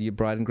you said, your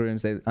bride and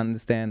grooms, they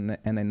understand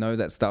and they know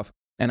that stuff.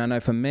 And I know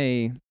for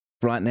me,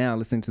 right now,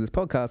 listening to this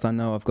podcast, I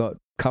know I've got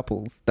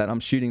couples that I'm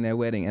shooting their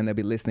wedding and they'll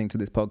be listening to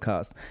this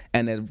podcast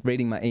and they're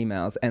reading my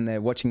emails and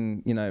they're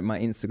watching, you know, my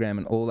Instagram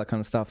and all that kind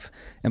of stuff.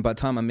 And by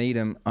the time I meet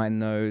them, I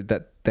know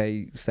that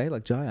they say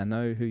like, Jai, I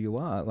know who you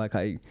are. Like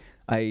I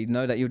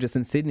know that you're just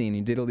in Sydney and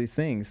you did all these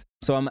things.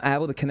 So I'm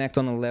able to connect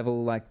on a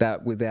level like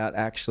that without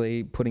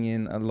actually putting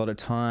in a lot of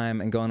time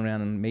and going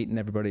around and meeting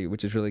everybody,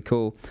 which is really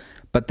cool.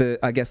 But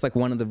I guess like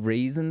one of the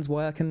reasons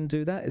why I can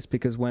do that is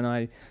because when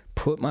I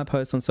put my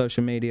posts on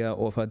social media,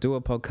 or if I do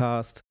a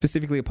podcast,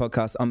 specifically a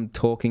podcast, I'm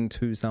talking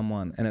to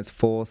someone and it's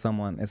for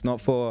someone. It's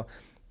not for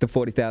the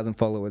 40,000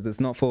 followers. It's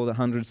not for the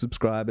 100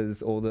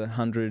 subscribers or the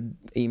 100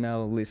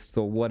 email lists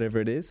or whatever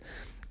it is.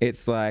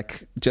 It's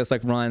like, just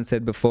like Ryan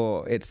said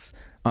before, it's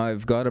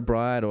I've got a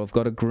bride or I've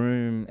got a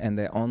groom and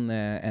they're on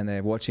there and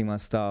they're watching my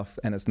stuff,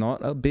 and it's not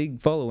a big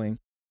following,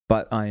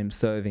 but I am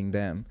serving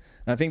them.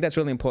 And I think that's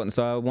really important.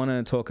 So I want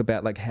to talk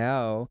about like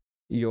how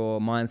your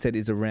mindset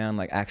is around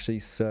like actually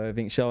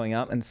serving, showing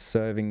up and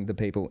serving the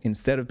people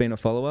instead of being a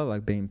follower,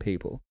 like being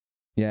people.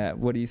 Yeah.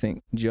 What do you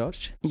think,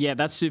 Josh? Yeah,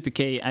 that's super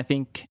key. I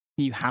think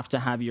you have to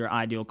have your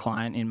ideal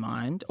client in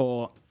mind,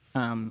 or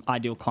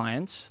ideal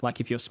clients. Like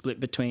if you're split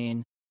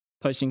between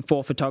posting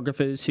for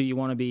photographers who you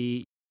want to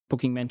be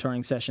booking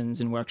mentoring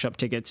sessions and workshop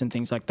tickets and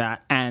things like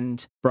that,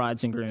 and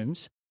brides and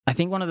grooms. I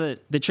think one of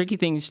the tricky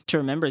things to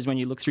remember is when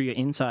you look through your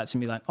insights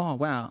and be like, oh,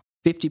 wow,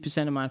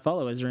 50% of my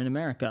followers are in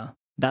America.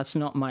 That's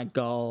not my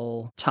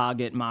goal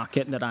target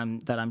market that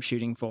I'm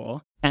shooting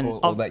for. And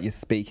or that you're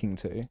speaking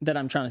to. That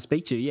I'm trying to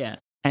speak to, yeah.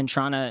 And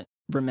trying to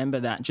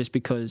remember that just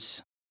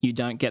because you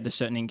don't get the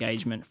certain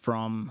engagement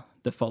from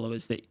the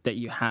followers that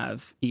you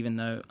have, even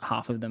though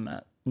half of them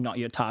are not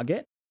your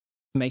target,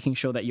 making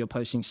sure that you're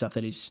posting stuff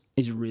that is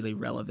really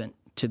relevant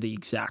to the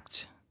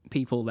exact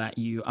people that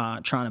you are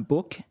trying to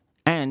book.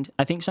 And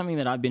I think something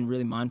that I've been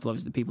really mindful of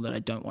is the people that I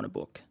don't want to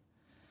book,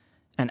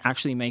 and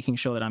actually making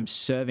sure that I'm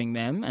serving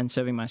them and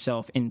serving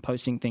myself in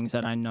posting things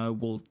that I know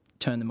will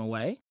turn them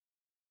away.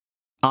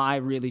 I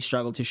really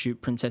struggle to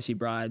shoot princessy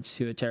brides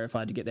who are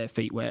terrified to get their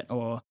feet wet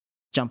or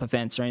jump a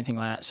fence or anything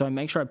like that. So I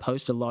make sure I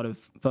post a lot of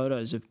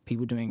photos of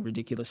people doing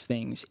ridiculous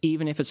things,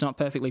 even if it's not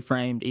perfectly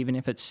framed, even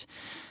if it's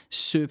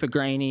super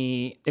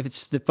grainy, if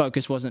it's the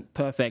focus wasn't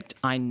perfect.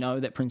 I know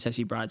that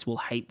princessy brides will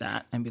hate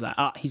that and be like,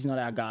 he's not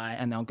our guy,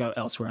 and they'll go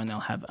elsewhere and they'll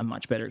have a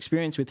much better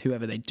experience with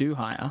whoever they do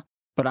hire.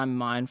 But I'm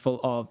mindful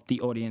of the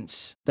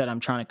audience that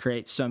I'm trying to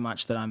create so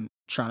much that I'm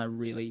trying to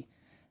really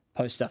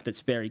post stuff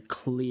that's very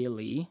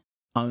clearly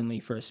only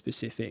for a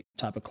specific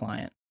type of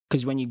client.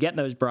 Because when you get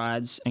those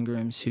brides and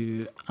grooms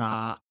who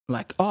are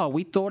like, oh,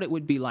 we thought it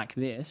would be like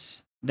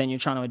this, then you're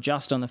trying to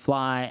adjust on the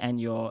fly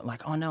and you're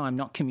like, oh no, I'm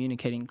not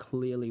communicating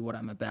clearly what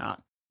I'm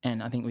about.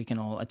 And I think we can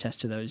all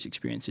attest to those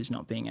experiences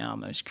not being our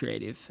most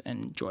creative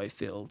and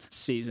joy-filled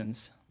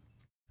seasons.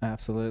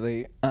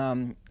 Absolutely.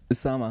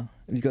 Usama,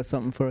 have you got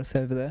something for us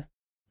over there?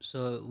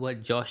 So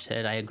what Josh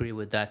said, I agree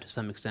with that to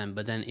some extent.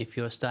 But then if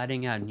you're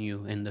starting out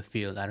new in the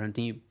field, I don't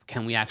think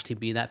can we actually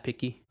be that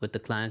picky with the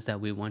clients that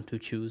we want to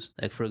choose?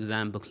 Like, for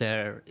example,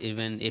 Claire,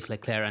 even if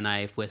like Claire and I,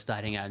 if we're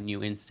starting out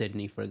new in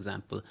Sydney, for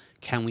example,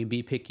 can we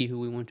be picky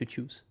who we want to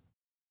choose?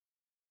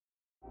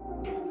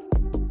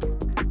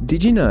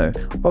 Did you know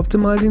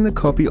optimizing the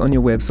copy on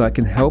your website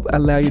can help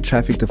allow your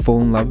traffic to fall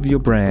in love with your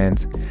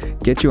brand,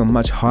 get you a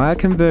much higher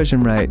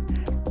conversion rate,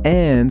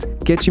 and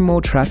get you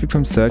more traffic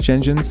from search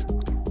engines?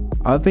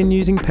 I've been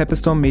using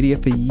Pepperstorm Media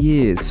for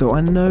years, so I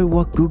know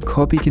what good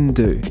copy can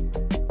do.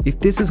 If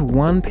this is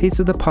one piece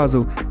of the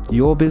puzzle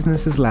your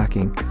business is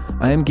lacking,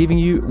 I am giving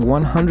you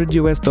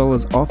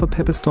 $100 off a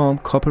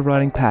Pepperstorm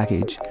copywriting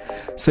package,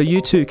 so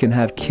you too can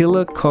have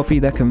killer copy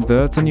that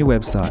converts on your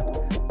website.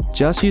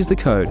 Just use the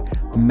code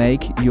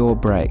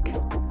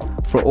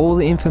MAKEYOURBREAK. For all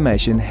the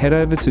information, head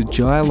over to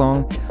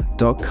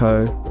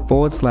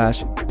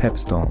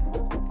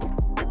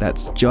jailong.co/Pepperstorm.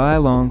 That's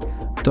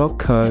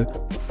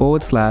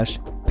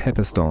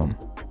jailong.co/Pepperstorm.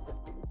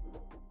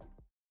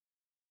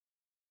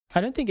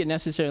 I don't think it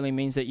necessarily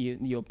means that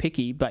you're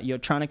picky, but you're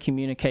trying to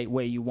communicate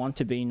where you want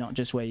to be, not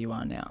just where you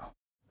are now.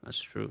 That's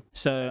true.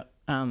 So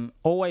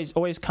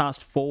always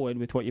cast forward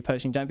with what you're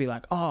posting. Don't be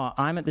like, oh,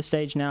 I'm at the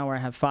stage now where I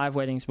have 5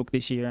 weddings booked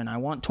this year and I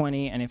want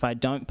 20. And if I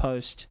don't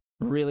post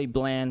really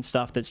bland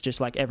stuff that's just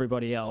like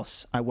everybody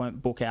else, I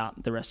won't book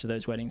out the rest of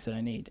those weddings that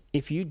I need.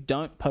 If you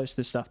don't post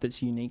the stuff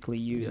that's uniquely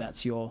you,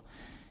 that's your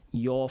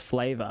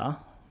flavor,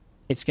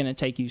 it's going to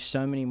take you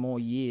so many more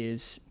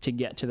years to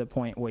get to the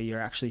point where you're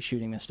actually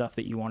shooting the stuff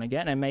that you want to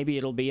get. And maybe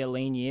it'll be a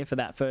lean year for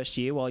that first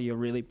year while you're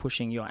really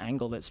pushing your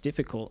angle that's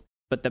difficult.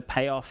 But the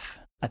payoff,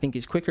 I think,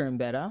 is quicker and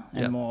better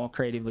and more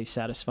creatively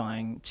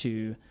satisfying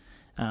to...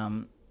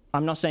 I'm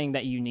not saying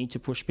that you need to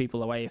push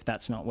people away if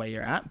that's not where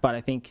you're at, but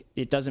I think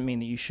it doesn't mean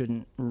that you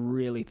shouldn't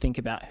really think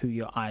about who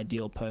your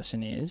ideal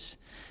person is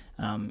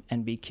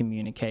and be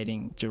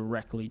communicating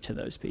directly to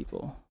those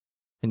people.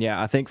 And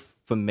yeah, I think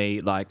for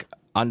me, like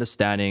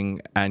understanding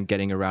and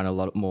getting around a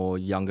lot more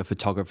younger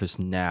photographers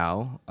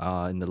now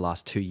in the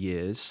last 2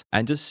 years,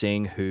 and just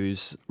seeing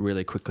who's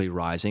really quickly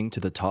rising to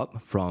the top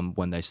from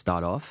when they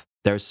start off.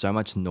 There's so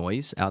much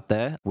noise out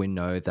there. We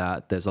know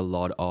that there's a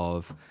lot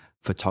of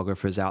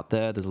photographers out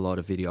there, there's a lot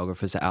of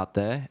videographers out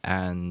there,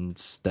 and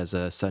there's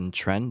a certain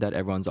trend that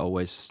everyone's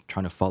always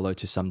trying to follow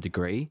to some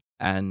degree.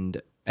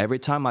 And every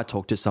time I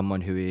talk to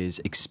someone who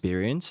is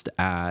experienced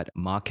at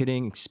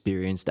marketing,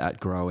 experienced at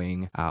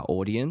growing our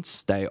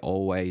audience, the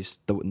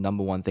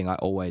number one thing I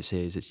always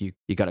hear is you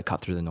got to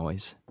cut through the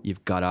noise.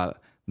 You've got to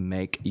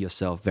make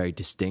yourself very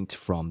distinct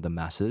from the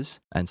masses.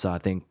 And so I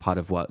think part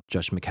of what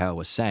Josh McHale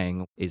was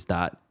saying is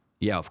that,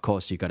 yeah, of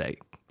course, you got to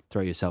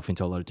throw yourself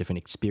into a lot of different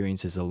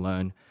experiences to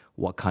learn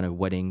what kind of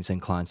weddings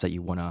and clients that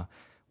you want to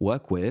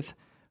work with,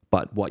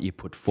 but what you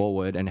put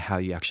forward and how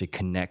you actually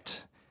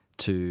connect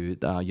to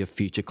your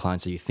future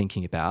clients that you're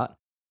thinking about,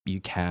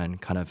 you can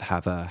kind of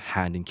have a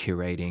hand in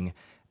curating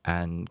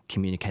and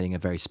communicating a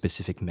very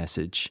specific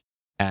message.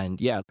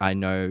 And yeah, I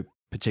know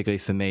particularly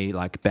for me,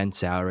 like Ben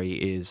Sowry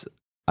is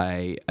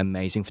an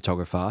amazing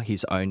photographer.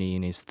 He's only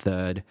in his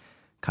 3rd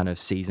kind of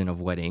season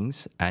of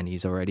weddings and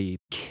he's already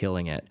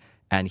killing it.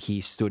 And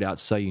he stood out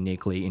so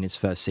uniquely in his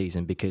 1st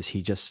season because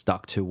he just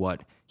stuck to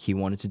what he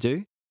wanted to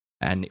do.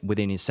 And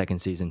within his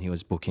 2nd season, he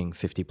was booking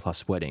 50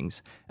 plus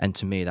weddings. And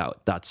to me,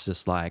 that's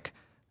just like,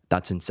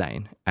 that's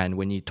insane. And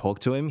when you talk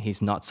to him,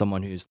 he's not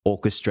someone who's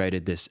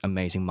orchestrated this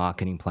amazing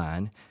marketing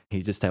plan.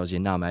 He just tells you,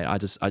 nah, mate, I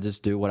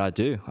just do what I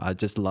do. I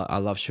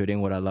love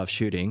shooting what I love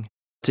shooting.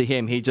 To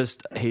him, he's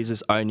just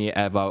only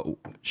ever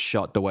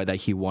shot the way that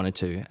he wanted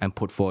to and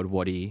put forward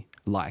what he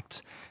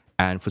liked.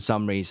 And for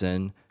some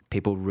reason,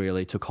 people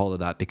really took hold of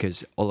that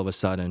because all of a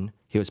sudden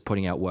he was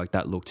putting out work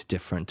that looked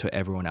different to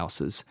everyone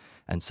else's.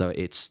 And so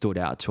it stood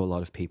out to a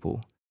lot of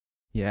people.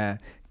 Yeah.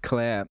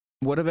 Claire,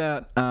 what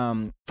about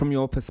from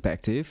your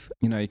perspective?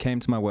 You know, you came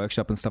to my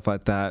workshop and stuff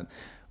like that.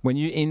 When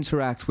you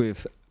interact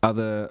with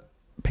other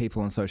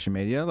people on social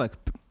media, like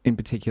in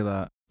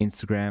particular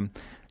Instagram,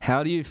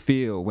 how do you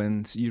feel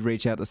when you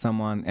reach out to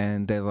someone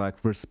and they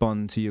like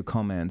respond to your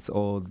comments,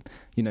 or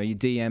you know, you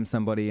DM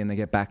somebody and they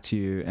get back to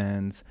you,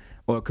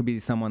 or it could be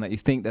someone that you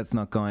think that's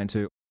not going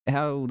to?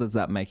 How does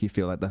that make you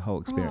feel, like the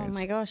whole experience? Oh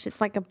my gosh,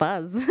 it's like a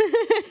buzz.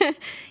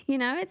 You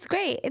know, it's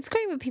great. It's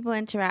great when people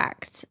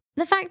interact.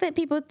 The fact that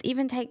people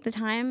even take the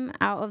time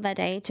out of their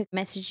day to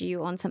message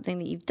you on something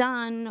that you've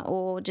done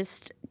or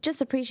just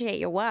appreciate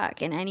your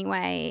work in any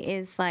way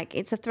is like,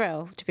 it's a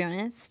thrill, to be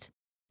honest.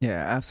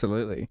 Yeah,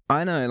 absolutely.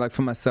 I know, like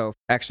for myself,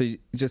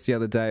 actually, just the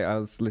other day, I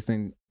was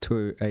listening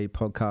to a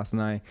podcast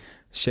and I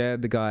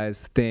shared the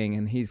guy's thing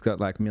and he's got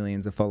like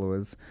millions of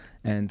followers.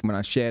 And when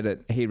I shared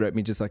it, he wrote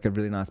me just like a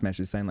really nice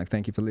message saying like,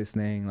 thank you for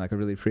listening. Like, I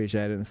really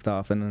appreciate it and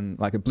stuff. And then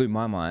like, it blew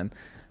my mind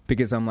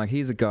because I'm like,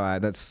 he's a guy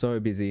that's so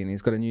busy and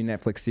he's got a new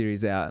Netflix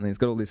series out and he's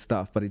got all this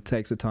stuff, but he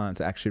takes the time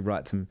to actually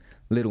write to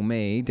little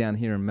me down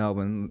here in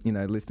Melbourne, you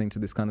know, listening to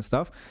this kind of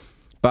stuff.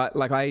 But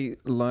like, I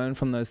learn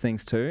from those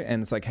things too.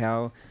 And it's like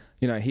how,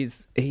 you know,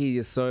 he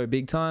is so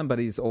big time, but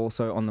he's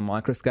also on the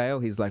micro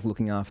scale. He's like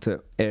looking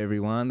after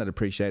everyone that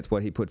appreciates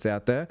what he puts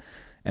out there.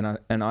 And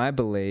I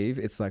believe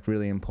it's like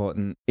really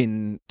important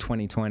in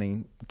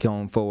 2020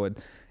 going forward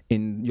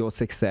in your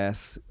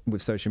success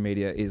with social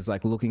media is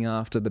like looking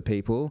after the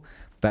people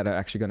that are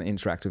actually going to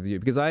interact with you.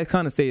 Because I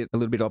kind of see it a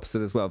little bit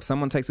opposite as well. If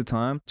someone takes the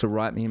time to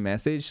write me a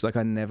message, like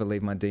I never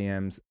leave my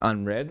DMs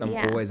unread. I'm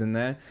always in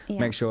there.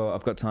 Make sure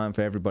I've got time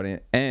for everybody.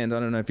 And I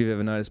don't know if you've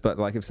ever noticed, but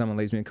like if someone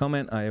leaves me a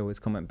comment, I always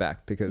comment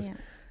back because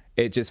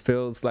it just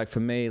feels like for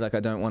me, like I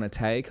don't want to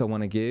take, I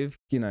want to give.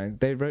 You know,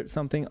 they wrote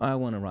something, I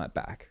want to write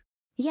back.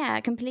 Yeah,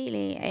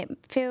 completely. It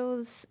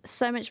feels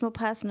so much more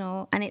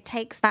personal, and it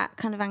takes that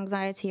kind of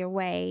anxiety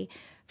away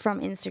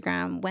from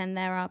Instagram when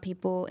there are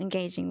people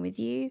engaging with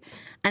you,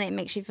 and it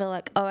makes you feel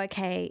like, oh,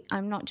 okay,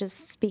 I'm not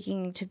just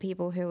speaking to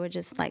people who are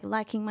just like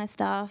liking my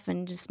stuff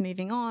and just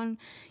moving on.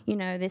 You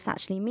know, this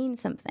actually means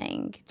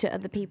something to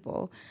other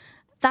people.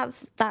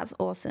 That's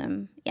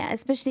awesome. Yeah,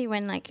 especially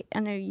when like I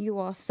know you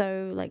are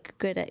so like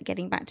good at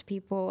getting back to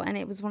people, and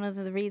it was one of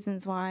the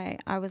reasons why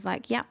I was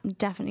like, yeah, I'm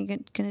definitely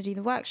going to do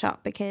the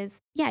workshop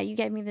because you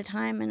gave me the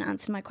time and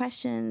answered my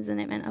questions,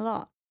 and it meant a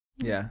lot.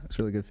 Yeah, it's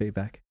really good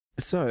feedback.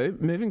 So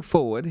moving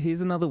forward,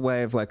 here's another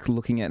way of like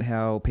looking at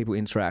how people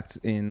interact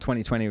in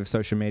 2020 with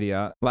social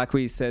media. Like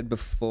we said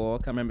before, I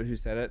can't remember who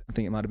said it. I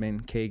think it might have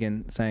been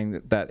Keegan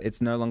saying that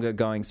it's no longer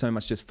going so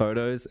much just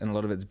photos and a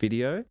lot of it's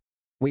video.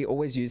 We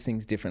always use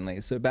things differently.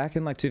 So back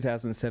in like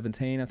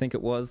 2017, I think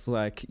it was,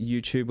 like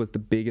YouTube was the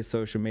biggest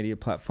social media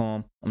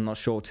platform. I'm not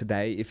sure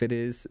today if it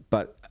is,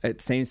 but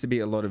it seems to be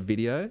a lot of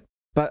video.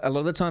 But a lot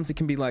of the times it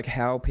can be like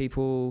how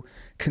people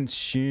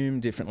consume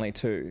differently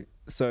too.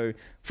 So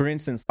for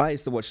instance, I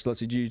used to watch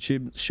lots of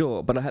YouTube,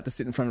 sure, but I had to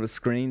sit in front of a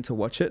screen to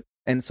watch it.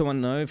 And so I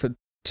know for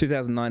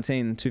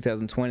 2019,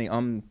 2020,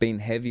 I'm being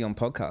heavy on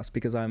podcasts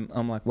because I'm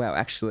like, wow,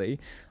 actually,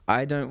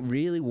 I don't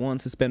really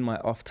want to spend my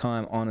off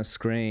time on a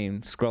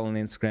screen,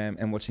 scrolling Instagram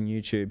and watching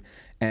YouTube.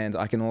 And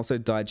I can also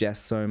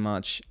digest so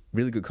much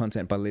really good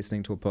content by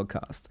listening to a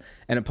podcast.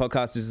 And a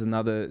podcast is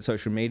another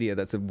social media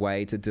that's a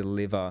way to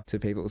deliver to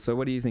people. So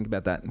what do you think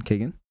about that,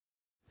 Keegan?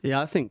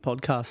 Yeah, I think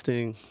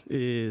podcasting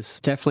is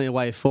definitely a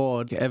way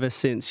forward. Ever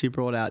since you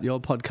brought out your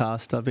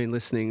podcast, I've been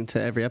listening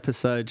to every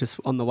episode just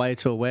on the way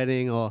to a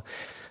wedding or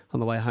on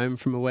the way home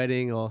from a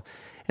wedding,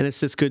 and it's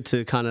just good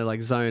to kind of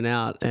like zone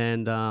out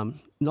and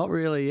not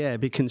really,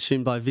 be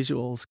consumed by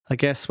visuals. I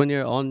guess when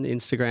you're on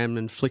Instagram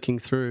and flicking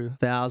through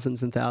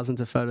thousands and thousands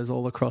of photos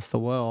all across the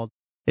world,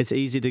 it's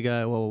easy to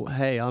go, well,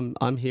 hey,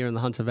 I'm here in the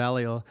Hunter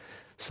Valley or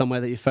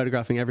somewhere that you're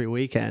photographing every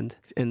weekend,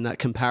 and that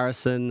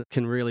comparison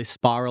can really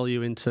spiral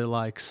you into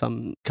like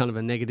some kind of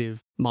a negative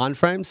mind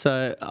frame.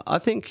 So I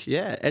think,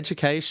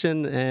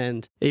 education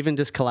and even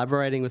just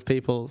collaborating with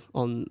people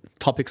on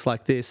topics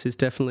like this is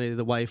definitely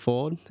the way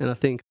forward. And I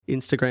think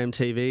Instagram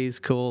TV is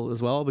cool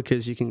as well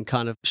because you can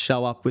kind of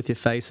show up with your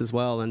face as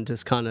well and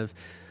just kind of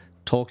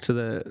talk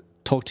to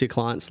your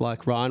clients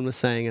like Ryan was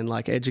saying and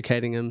like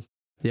educating them.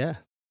 Yeah.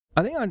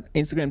 I think on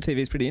Instagram TV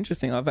is pretty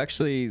interesting. I've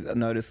actually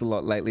noticed a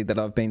lot lately that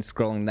I've been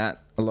scrolling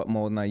that a lot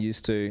more than I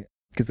used to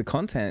because the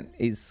content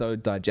is so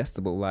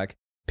digestible. Like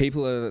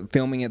people are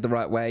filming it the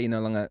right way, no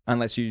longer,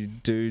 unless you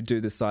do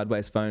the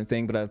sideways phone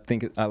thing. But I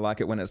think I like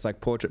it when it's like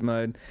portrait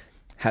mode,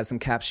 has some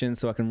captions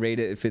so I can read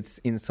it if it's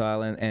in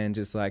silent and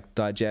just like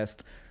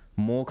digest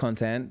more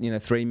content,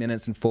 3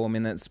 minutes and 4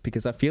 minutes,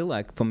 because I feel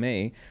like for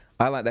me,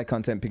 I like that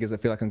content because I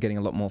feel like I'm getting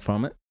a lot more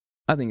from it.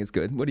 I think it's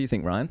good. What do you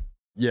think, Ryan?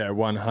 Yeah,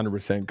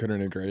 100%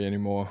 couldn't agree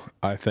anymore.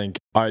 I think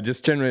I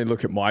just generally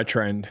look at my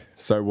trend,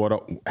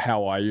 so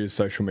how I use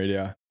social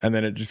media, and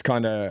then it just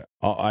kind of,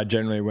 I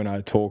generally, when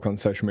I talk on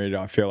social media,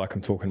 I feel like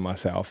I'm talking to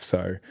myself.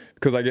 So,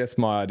 because I guess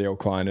my ideal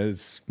client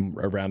is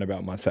around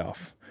about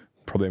myself,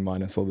 probably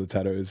minus all the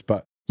tattoos,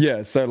 but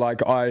yeah, so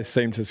like I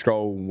seem to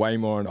scroll way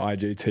more on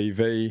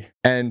IGTV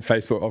and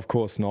Facebook, of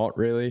course not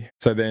really.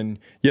 So then,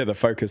 the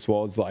focus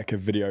was like a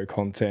video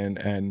content,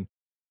 and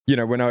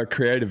when I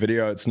create a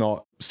video, it's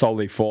not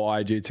solely for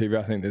IGTV.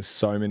 I think there's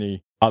so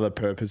many other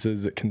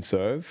purposes it can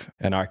serve,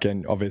 and I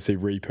can obviously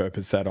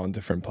repurpose that on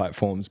different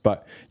platforms.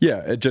 But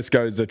it just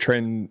goes a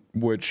trend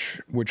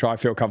which I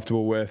feel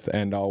comfortable with,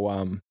 and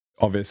I'll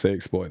obviously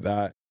exploit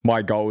that.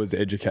 My goal is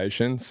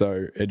education,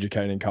 so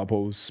educating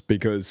couples,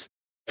 because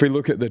if we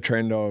look at the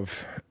trend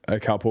of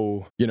a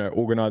couple,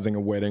 organizing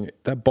a wedding,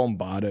 they're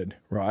bombarded,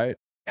 right?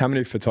 How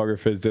many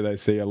photographers do they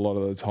see a lot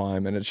of the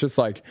time? And it's just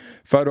like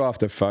photo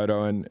after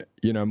photo. And,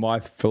 my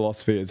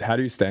philosophy is, how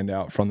do you stand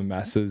out from the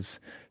masses?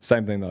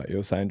 Same thing that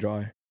you're saying,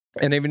 Jai.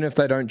 And even if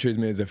they don't choose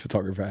me as a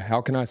photographer,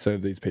 how can I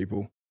serve these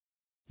people?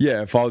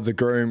 Yeah, if I was a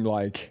groom,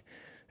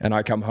 and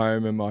I come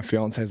home and my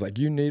fiance is like,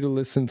 you need to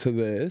listen to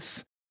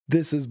this.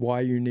 This is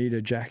why you need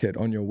a jacket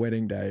on your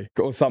wedding day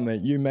or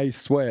something. You may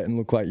sweat and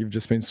look like you've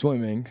just been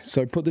swimming,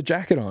 so put the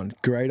jacket on.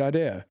 Great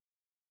idea.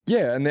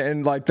 Yeah,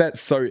 and like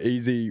that's so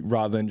easy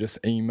rather than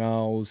just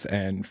emails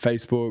and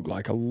Facebook,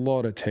 like a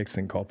lot of text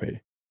and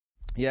copy.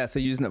 Yeah, so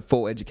using it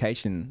for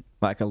education,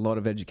 like a lot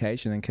of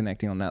education and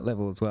connecting on that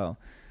level as well.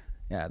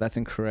 Yeah, that's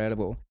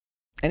incredible.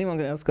 Anyone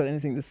else got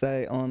anything to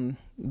say on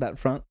that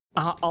front?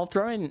 I'll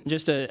throw in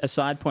just a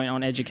side point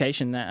on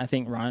education that I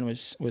think Ryan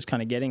was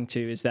kind of getting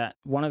to, is that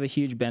one of the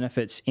huge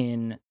benefits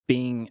in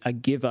being a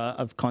giver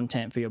of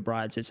content for your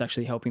brides that's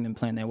actually helping them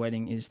plan their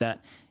wedding is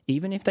that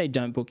even if they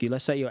don't book you,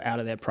 let's say you're out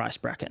of their price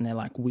bracket and they're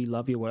like, we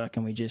love your work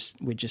and we're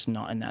just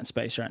not in that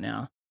space right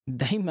now.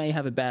 They may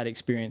have a bad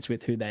experience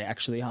with who they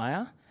actually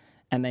hire,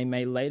 and they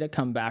may later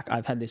come back.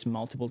 I've had this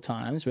multiple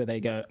times where they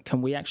go,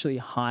 can we actually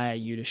hire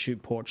you to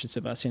shoot portraits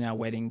of us in our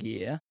wedding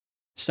gear?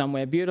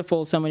 Somewhere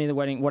beautiful, somewhere near the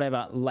wedding,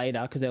 whatever,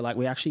 later, because they're like,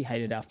 we actually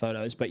hated our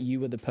photos, but you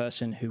were the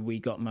person who we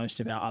got most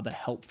of our other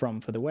help from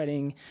for the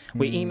wedding.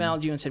 We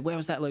emailed you and said, where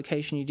was that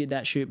location you did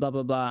that shoot, blah,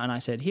 blah, blah. And I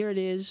said, here it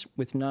is,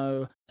 with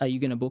no, are you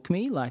going to book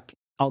me? Like,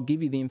 I'll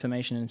give you the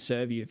information and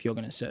serve you if you're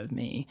going to serve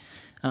me.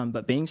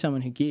 But being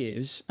someone who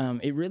gives,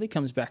 it really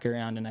comes back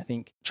around. And I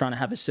think trying to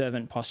have a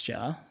servant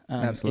posture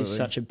is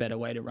such a better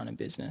way to run a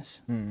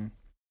business.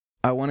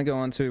 I want to go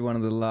on to one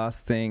of the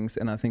last things,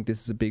 and I think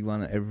this is a big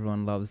one that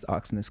everyone loves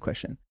asking this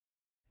question.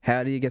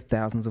 How do you get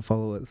thousands of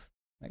followers?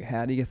 Like,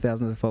 how do you get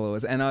thousands of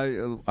followers? And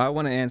I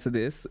want to answer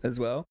this as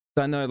well.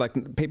 So I know,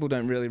 like, people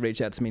don't really reach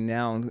out to me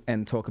now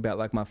and talk about,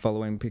 like, my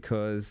following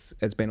because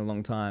it's been a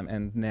long time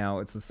and now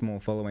it's a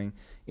small following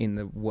in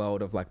the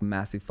world of, like,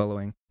 massive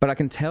following. But I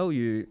can tell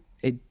you,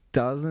 it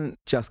doesn't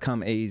just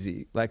come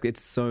easy. Like,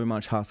 it's so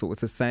much hustle.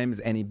 It's the same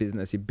as any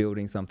business. You're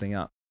building something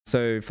up.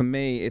 So for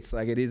me, it's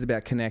like, it is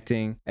about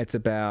connecting. It's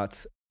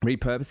about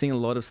repurposing a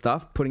lot of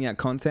stuff, putting out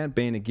content,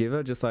 being a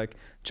giver, just like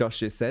Josh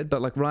just said. But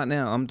like right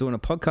now, I'm doing a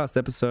podcast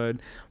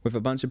episode with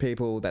a bunch of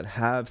people that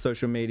have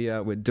social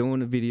media. We're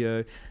doing a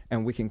video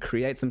and we can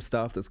create some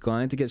stuff that's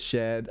going to get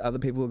shared. Other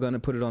people are going to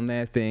put it on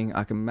their thing.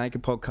 I can make a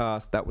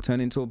podcast that will turn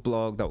into a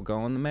blog that will go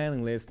on the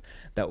mailing list.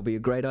 That will be a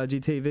great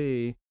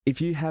IGTV. If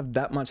you have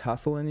that much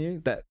hustle in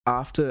you, that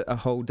after a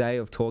whole day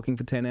of talking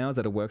for 10 hours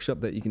at a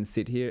workshop, that you can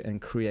sit here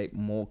and create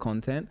more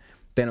content,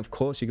 then of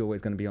course you're always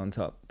going to be on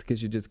top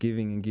because you're just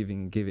giving and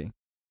giving and giving.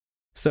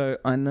 So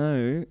I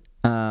know,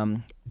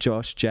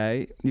 Josh,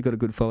 Jay, you got a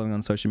good following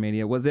on social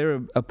media. Was there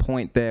a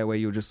point there where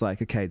you were just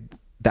like, okay,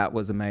 that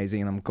was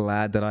amazing and I'm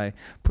glad that I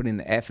put in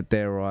the effort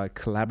there, or I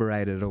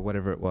collaborated, or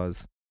whatever it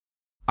was?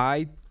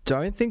 I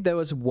don't think there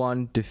was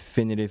one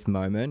definitive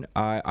moment.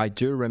 I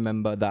do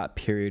remember that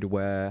period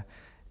where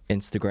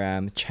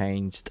Instagram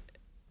changed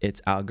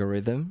its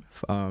algorithm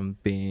from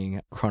being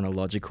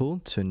chronological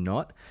to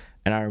not.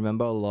 And I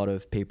remember a lot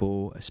of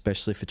people,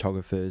 especially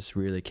photographers,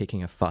 really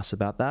kicking a fuss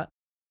about that.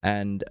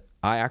 And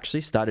I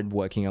actually started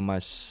working on my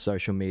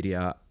social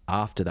media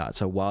after that.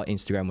 So while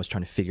Instagram was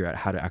trying to figure out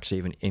how to actually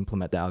even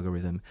implement the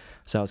algorithm.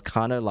 So I was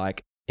kind of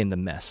like in the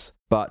mess.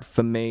 But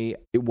for me,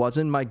 it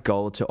wasn't my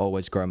goal to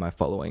always grow my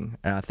following.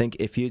 And I think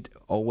if you'd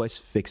always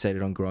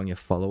fixated on growing your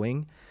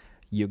following,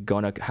 you're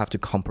going to have to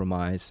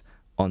compromise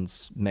on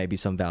maybe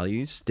some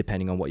values,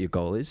 depending on what your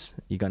goal is.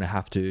 You're going to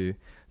have to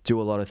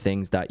do a lot of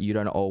things that you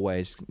don't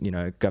always,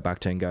 go back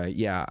to and go,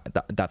 yeah,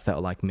 that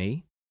felt like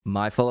me.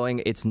 My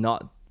following, it's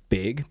not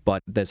big,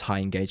 but there's high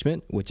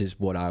engagement, which is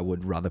what I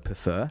would rather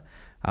prefer.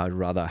 I would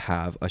rather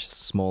have a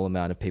small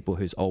amount of people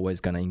who's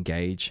always going to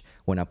engage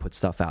when I put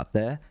stuff out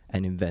there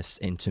and invest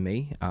into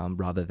me,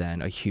 rather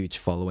than a huge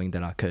following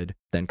that I could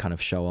then kind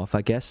of show off,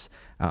 I guess.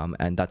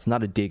 And that's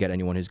not a dig at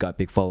anyone who's got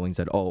big followings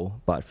at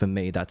all. But for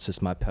me, that's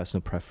just my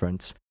personal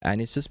preference. And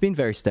it's just been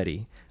very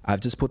steady. I've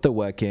just put the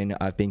work in.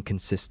 I've been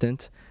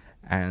consistent.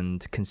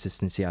 And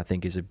consistency, I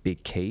think, is a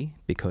big key,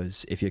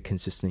 because if you're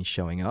consistently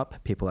showing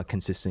up, people are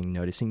consistently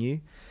noticing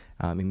you.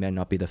 It may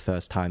not be the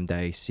first time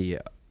they see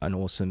an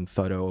awesome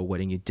photo or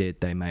wedding you did,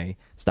 they may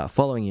start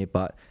following you,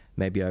 but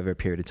maybe over a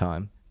period of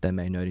time, they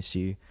may notice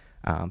you.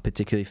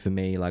 Particularly for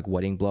me, like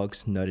wedding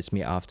blogs noticed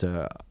me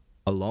after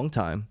a long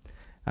time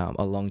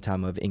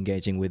of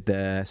engaging with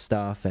their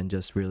stuff and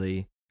just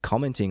really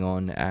commenting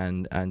on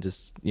and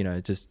just,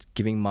 just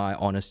giving my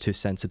honest 2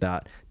 cents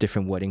about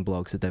different wedding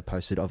blogs that they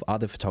posted of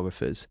other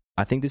photographers.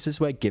 I think this is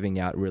where giving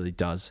out really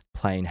does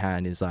play in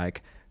hand, is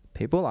like,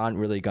 people aren't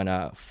really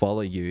gonna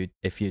follow you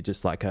if you're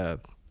just like a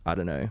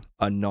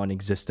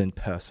non-existent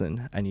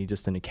person and you're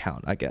just an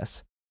account, I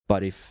guess.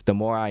 But if the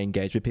more I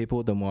engage with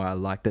people, the more I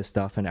like their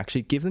stuff and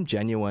actually give them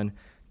genuine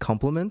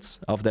compliments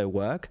of their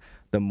work,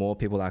 the more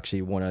people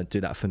actually want to do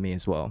that for me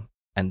as well.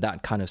 And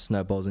that kind of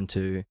snowballs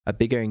into a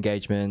bigger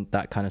engagement.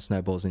 That kind of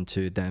snowballs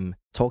into them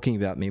talking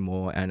about me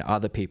more, and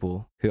other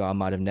people who I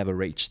might have never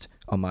reached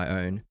on my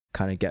own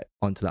kind of get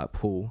onto that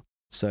pool.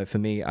 So for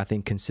me, I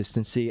think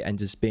consistency and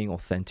just being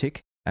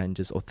authentic and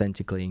just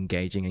authentically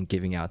engaging and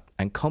giving out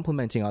and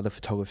complimenting other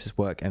photographers'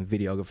 work and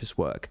videographers'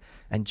 work,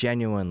 and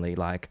genuinely,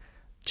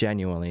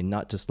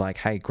 not just like,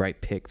 hey,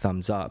 great pic,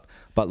 thumbs up,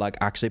 but like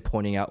actually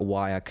pointing out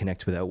why I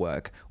connect with their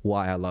work,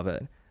 why I love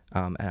it,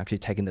 and actually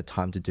taking the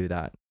time to do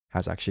that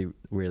has actually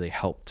really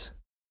helped.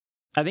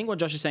 I think what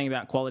Josh is saying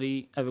about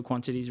quality over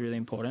quantity is really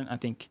important. I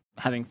think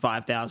having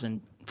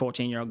 5,000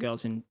 14-year-old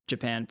girls in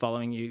Japan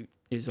following you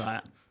is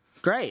like,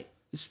 great.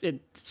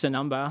 It's a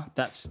number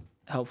that's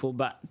helpful,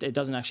 but it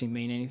doesn't actually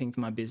mean anything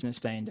for my business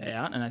day in, day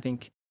out. And I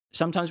think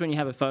sometimes when you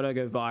have a photo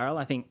go viral,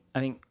 I think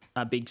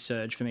a big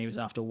surge for me was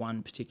after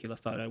one particular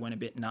photo went a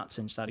bit nuts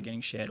and started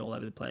getting shared all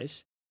over the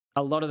place.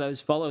 A lot of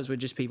those followers were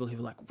just people who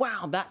were like,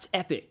 wow, that's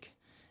epic.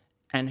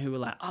 And who were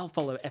like, I'll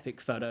follow epic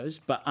photos,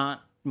 but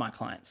aren't my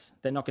clients.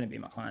 They're not going to be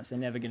my clients. They're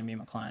never going to be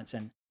my clients.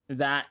 And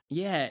that,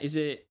 is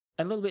it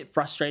a little bit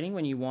frustrating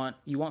when you want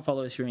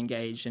followers who are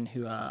engaged and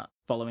who are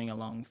following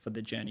along for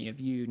the journey of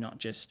you, not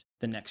just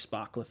the next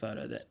sparkler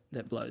photo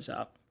that blows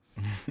up.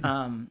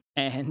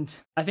 And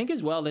I think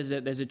as well, there's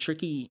a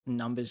tricky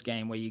numbers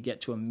game where you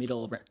get to a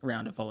middle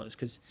round of followers,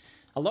 because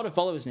a lot of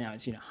followers now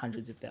is,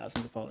 hundreds of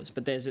thousands of followers,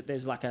 but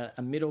there's like a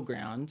middle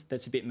ground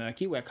that's a bit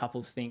murky where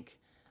couples think,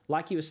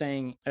 like you were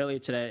saying earlier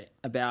today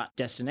about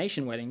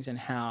destination weddings and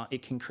how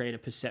it can create a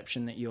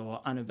perception that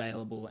you're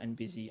unavailable and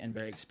busy and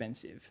very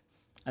expensive.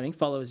 I think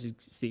followers is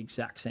the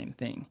exact same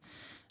thing.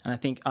 And I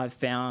think I've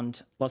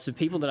found lots of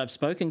people that I've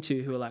spoken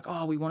to who are like,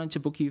 oh, we wanted to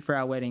book you for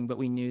our wedding, but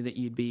we knew that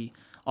you'd be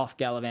off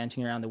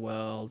gallivanting around the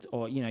world,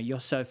 or, you're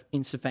so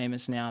Insta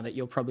famous now that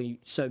you're probably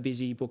so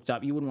busy, booked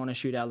up, you wouldn't want to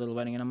shoot our little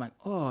wedding. And I'm like,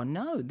 oh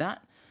no,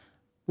 that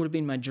would have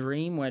been my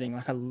dream wedding.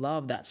 Like, I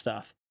love that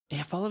stuff.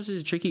 Yeah, followers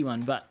is a tricky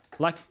one, but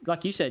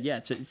like you said,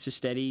 it's a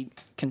steady,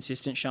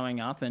 consistent showing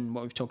up, and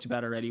what we've talked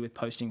about already with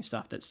posting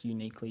stuff that's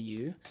uniquely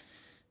you,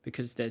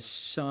 because there's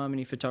so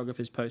many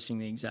photographers posting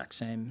the exact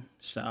same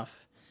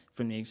stuff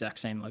from the exact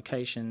same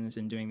locations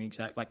and doing the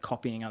exact, like,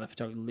 copying other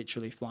photographers,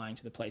 literally flying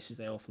to the places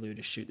they all flew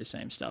to shoot the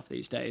same stuff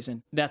these days.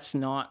 And that's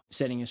not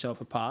setting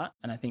yourself apart.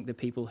 And I think the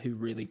people who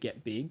really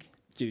get big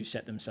do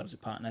set themselves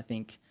apart. And I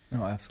think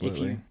if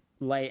you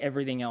lay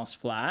everything else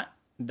flat,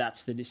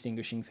 that's the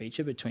distinguishing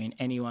feature between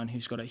anyone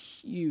who's got a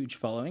huge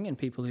following and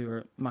people who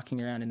are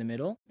mucking around in the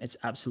middle. It's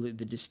absolutely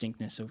the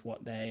distinctness of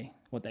what they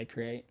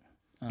create.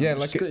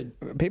 Like good.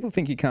 People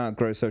think you can't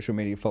grow social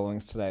media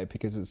followings today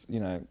because it's,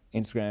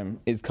 Instagram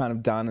is kind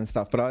of done and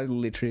stuff. But I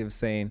literally have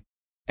seen,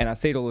 and I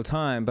see it all the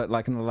time, but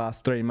like in the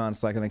last 3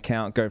 months, like an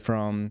account go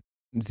from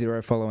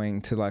 0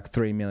 following to like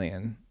 3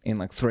 million in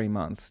like 3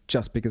 months,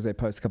 just because they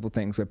post a couple of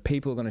things where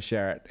people are going to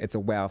share it. It's a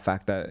wow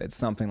factor. It's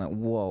something like,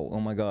 whoa, oh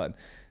my God,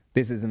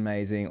 this is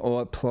amazing.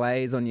 Or it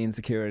plays on your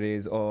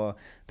insecurities, or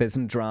there's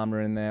some drama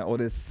in there, or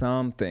there's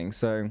something.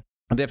 So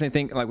I definitely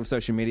think, like, with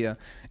social media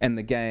and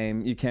the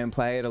game, you can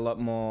play it a lot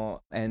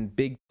more, and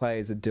big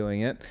players are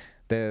doing it.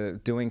 They're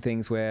doing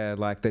things where,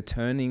 like, they're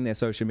turning their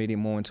social media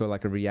more into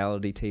like a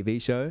reality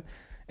TV show.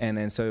 And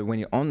then so when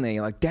you're on there,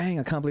 you're like, dang,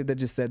 I can't believe they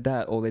just said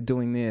that, or they're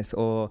doing this,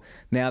 or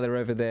now they're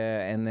over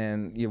there, and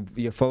then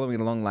you're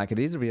following along like it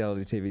is a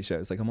reality TV show.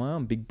 It's like, am I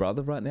on Big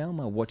Brother right now? Am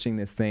I watching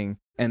this thing?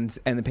 And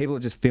the people are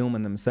just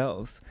filming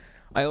themselves.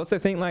 I also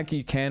think, like,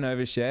 you can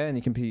overshare and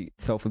you can be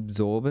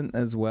self-absorbent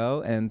as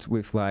well. And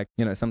with, like,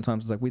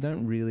 sometimes it's like, we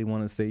don't really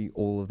want to see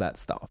all of that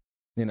stuff.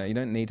 You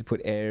don't need to put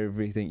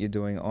everything you're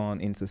doing on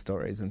Insta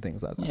stories and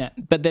things like that. Yeah,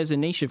 but there's a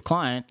niche of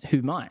client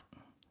who might.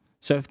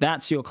 So if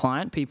that's your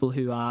client, people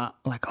who are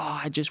like, oh,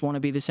 I just want to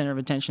be the center of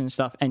attention and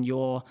stuff, and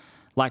you're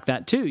like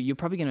that too, you're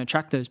probably going to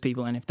attract those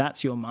people. And if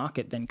that's your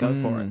market, then go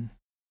for it.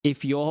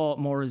 If you're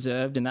more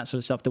reserved and that sort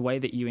of stuff, the way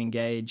that you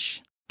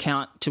engage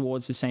count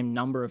towards the same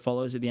number of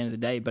followers at the end of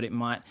the day, but it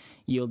might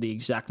yield the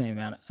exact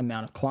amount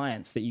of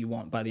clients that you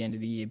want by the end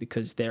of the year,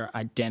 because they're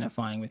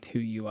identifying with who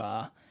you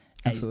are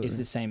is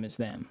the same as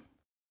them.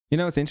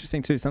 It's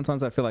interesting too.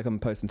 Sometimes I feel like I'm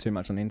posting too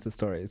much on Insta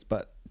stories,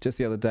 but just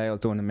the other day I was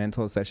doing a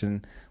mentor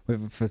session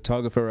with a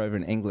photographer over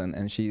in England,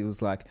 and she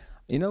was like,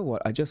 you know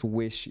what? I just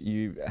wish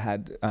you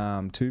had 2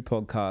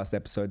 podcast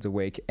episodes a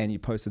week and you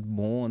posted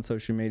more on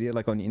social media,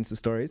 like on your Insta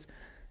stories.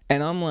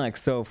 And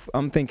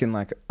I'm thinking,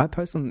 like, I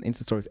post on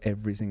Insta stories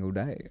every single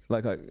day.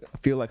 Like, I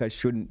feel like I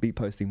shouldn't be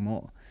posting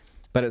more.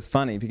 But it's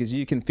funny because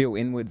you can feel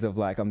inwards of,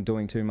 like, I'm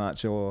doing too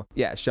much, or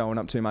showing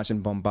up too much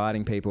and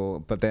bombarding people.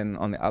 But then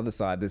on the other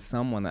side, there's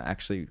someone that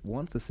actually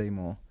wants to see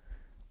more,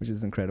 which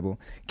is incredible.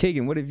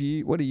 Keegan, what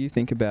do you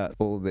think about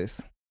all of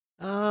this?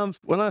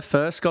 When I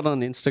first got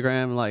on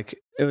Instagram, like,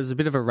 it was a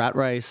bit of a rat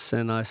race,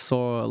 and I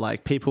saw,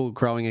 like, people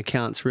growing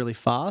accounts really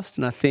fast.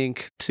 And I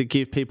think, to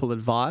give people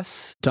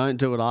advice, don't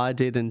do what I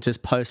did and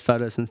just post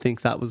photos and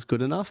think that was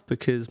good enough,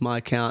 because my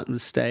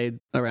account stayed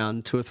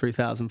around 2,000 or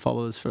 3,000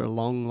 followers for a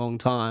long, long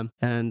time.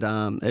 And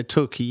it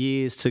took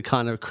years to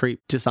kind of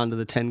creep just under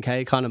the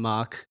 10K kind of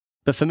mark.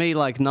 But for me,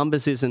 like,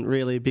 numbers isn't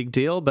really a big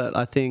deal, but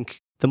I think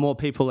the more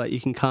people that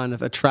you can kind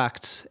of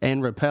attract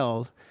and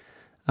repel,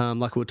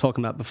 like we were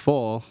talking about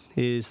before,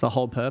 is the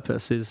whole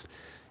purpose. Is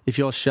if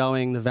you're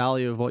showing the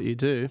value of what you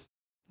do,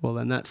 well,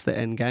 then that's the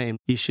end game.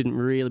 You shouldn't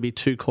really be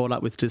too caught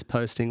up with just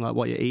posting like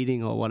what you're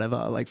eating or whatever.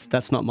 Like,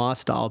 that's not my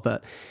style.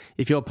 But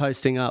if you're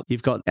posting up,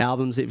 you've got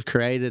albums that you've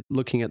created,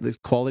 looking at the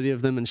quality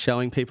of them and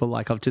showing people,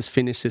 like, I've just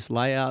finished this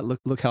layout,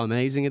 look how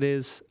amazing it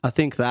is. I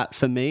think that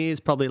for me is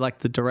probably like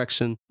the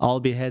direction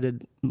I'll be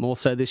headed more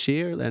so this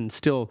year, and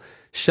still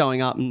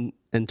showing up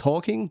and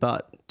talking,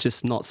 but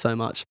just not so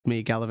much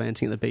me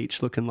gallivanting at the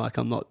beach looking like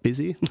I'm not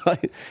busy.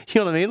 Like, you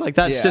know what I mean? Like,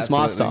 that's just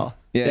my style.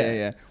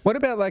 Yeah. What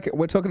about, like,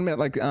 we're talking about,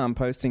 like,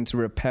 posting to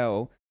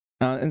repel,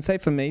 and say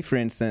for me, for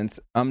instance,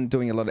 I'm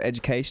doing a lot of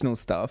educational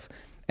stuff,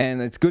 And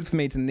it's good for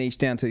me to niche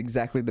down to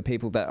exactly the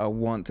people that I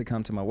want to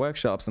come to my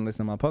workshops and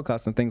listen to my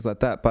podcasts and things like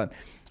that. But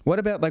what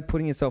about like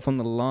putting yourself on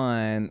the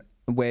line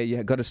where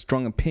you got a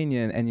strong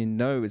opinion and you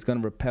know it's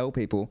going to repel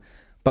people,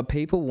 but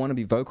people want to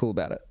be vocal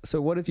about it? So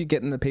what if you're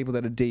getting the people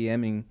that are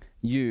DMing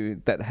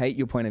you that hate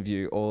your point of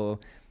view, or,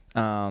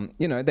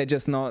 they're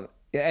just not,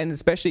 and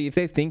especially if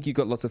they think you've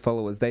got lots of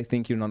followers, they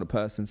think you're not a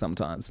person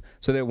sometimes.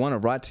 So they want to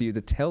write to you to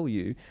tell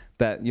you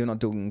that you're not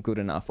doing good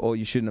enough, or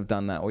you shouldn't have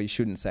done that, or you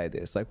shouldn't say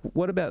this. Like,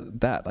 what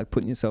about that? Like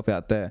putting yourself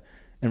out there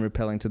and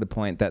repelling to the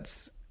point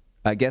that's,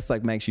 I guess,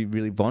 like makes you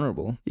really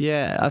vulnerable.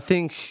 Yeah, I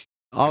think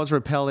I was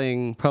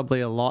repelling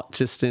probably a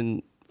lot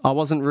I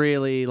wasn't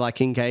really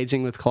like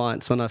engaging with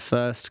clients when I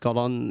first got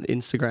on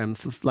Instagram.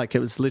 Like it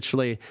was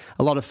literally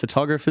a lot of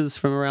photographers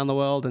from around the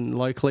world and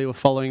locally were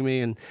following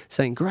me and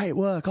saying, great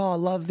work. Oh, I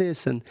love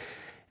this. And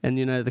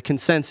the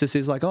consensus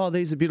is like, oh,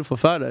 these are beautiful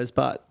photos.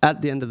 But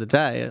at the end of the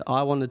day,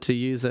 I wanted to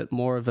use it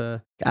more of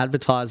a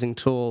advertising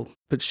tool,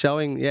 but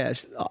showing,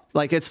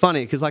 like it's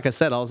funny because like I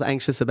said, I was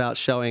anxious about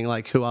showing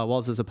like who I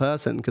was as a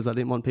person because I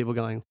didn't want people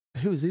going,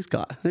 who is this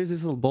guy? Who's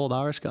this little bald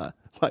Irish guy?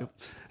 Like,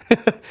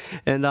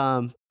 and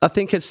I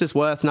think it's just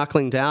worth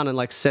knuckling down and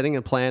like setting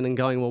a plan and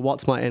going, well,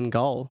 what's my end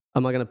goal?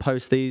 Am I going to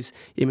post these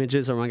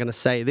images, or am I going to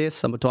say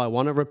this? Do I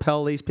want to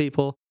repel these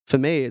people? For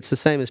me, it's the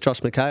same as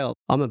Josh McHale.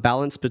 I'm a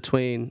balance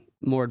between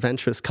more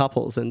adventurous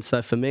couples. And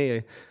so for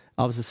me,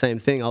 I was the same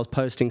thing. I was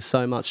posting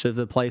so much of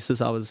the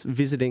places I was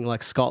visiting,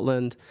 like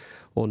Scotland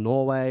or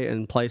Norway,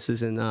 and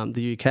places in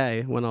the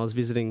UK when I was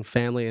visiting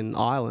family in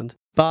Ireland.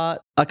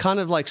 But I kind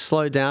of like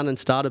slowed down and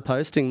started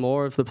posting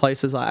more of the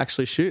places I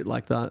actually shoot,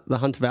 like the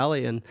Hunter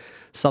Valley and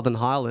Southern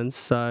Highlands.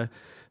 So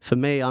for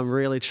me, I'm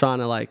really trying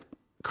to like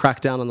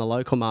crack down on the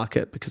local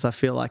market, because I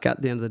feel like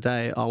at the end of the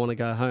day, I want to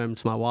go home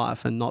to my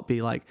wife and not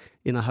be like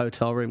in a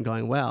hotel room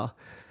going, wow,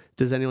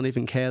 does anyone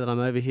even care that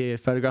I'm over here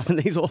photographing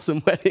these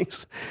awesome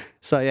weddings?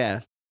 So yeah,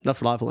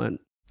 that's what I've learned.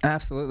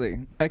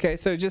 Absolutely. Okay,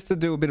 so just to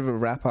do a bit of a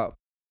wrap up,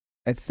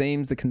 it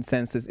seems the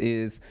consensus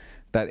is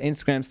that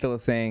Instagram's still a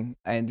thing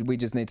and we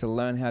just need to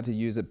learn how to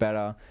use it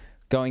better.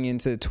 Going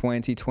into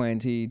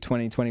 2020,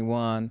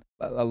 2021,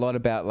 a lot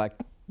about like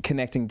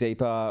connecting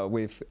deeper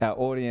with our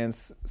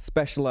audience,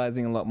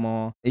 specializing a lot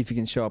more. If you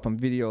can show up on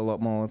video a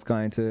lot more, it's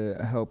going to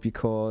help your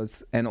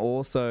cause. And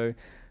also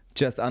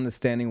just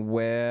understanding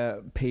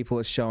where people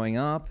are showing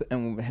up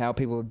and how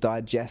people are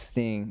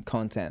digesting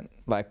content,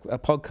 like a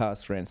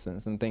podcast, for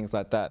instance, and things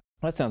like that.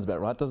 That sounds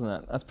about right, doesn't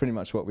it? That's pretty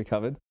much what we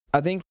covered.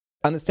 I think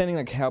understanding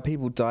like how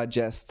people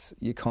digest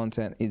your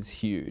content is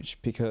huge,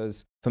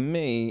 because for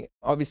me,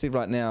 obviously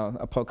right now,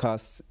 a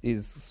podcast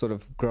is sort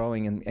of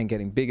growing and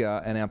getting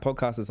bigger, and our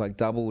podcast has like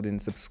doubled in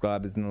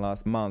subscribers in the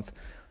last month.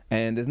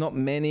 And there's not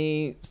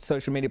many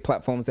social media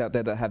platforms out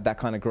there that have that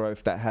kind of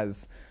growth, that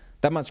has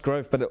that much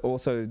growth, but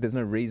also there's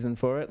no reason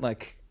for it.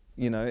 Like,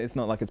 it's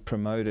not like it's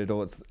promoted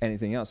or it's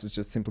anything else. It's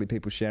just simply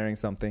people sharing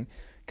something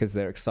because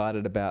they're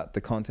excited about the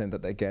content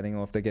that they're getting,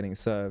 or if they're getting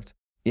served.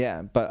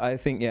 Yeah, but I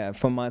think,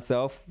 for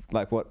myself,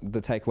 like what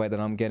the takeaway that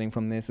I'm getting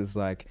from this is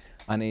like,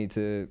 I need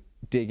to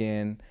dig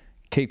in,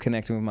 keep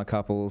connecting with my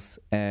couples,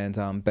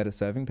 and better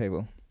serving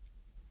people.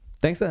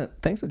 Thanks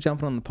for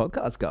jumping on the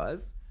podcast,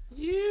 guys.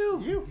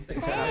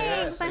 Thanks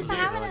for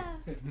having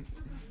us.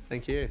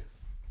 Thank you.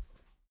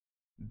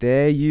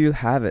 There you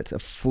have it, a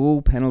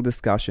full panel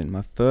discussion.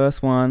 My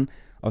first one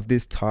of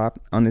this type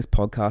on this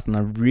podcast, and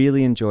I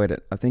really enjoyed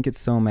it. I think it's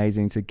so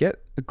amazing to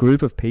get a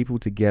group of people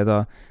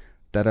together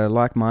that are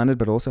like-minded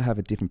but also have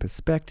a different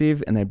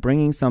perspective, and they're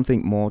bringing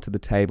something more to the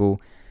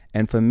table.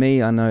 And for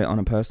me, I know on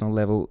a personal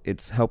level,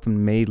 it's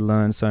helping me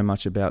learn so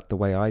much about the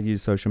way I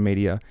use social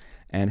media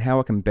and how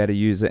I can better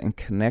use it and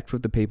connect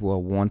with the people I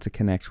want to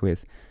connect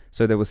with.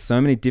 So there was so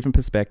many different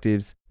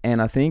perspectives,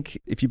 and I think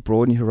if you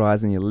broaden your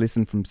horizon, you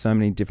listen from so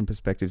many different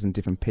perspectives and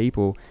different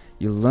people,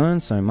 you learn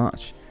so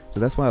much. So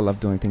that's why I love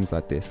doing things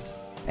like this.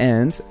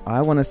 And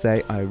I want to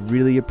say I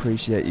really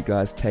appreciate you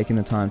guys taking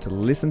the time to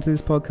listen to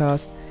this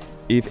podcast.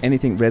 If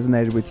anything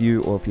resonated with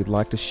you, or if you'd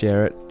like to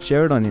share it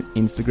on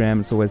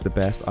Instagram. It's always the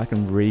best. I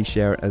can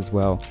reshare it as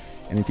well.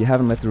 And if you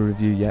haven't left a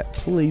review yet,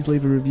 please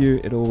leave a review.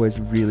 It always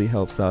really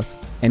helps us.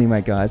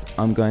 Anyway, guys,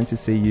 I'm going to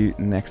see you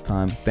next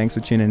time. Thanks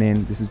for tuning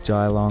in. This is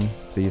Jai Long.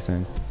 See you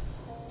soon.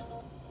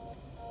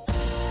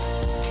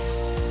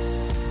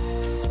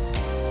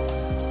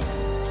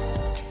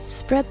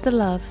 Spread the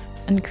love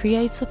and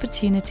create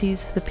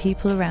opportunities for the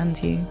people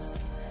around you.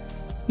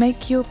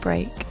 Make Your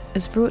Break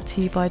is brought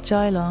to you by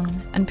Jai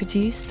Long and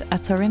produced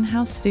at our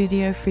in-house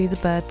studio Free the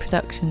Bird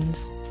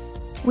Productions.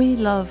 We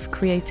love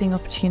creating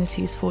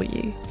opportunities for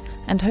you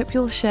and hope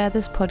you'll share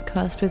this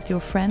podcast with your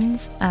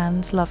friends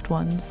and loved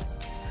ones.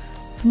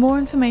 For more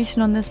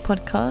information on this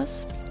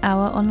podcast,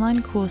 our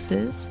online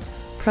courses,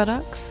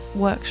 products,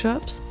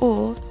 workshops,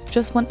 or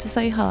just want to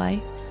say hi,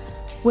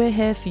 we're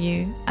here for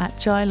you at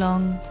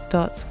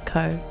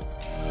jailong.co.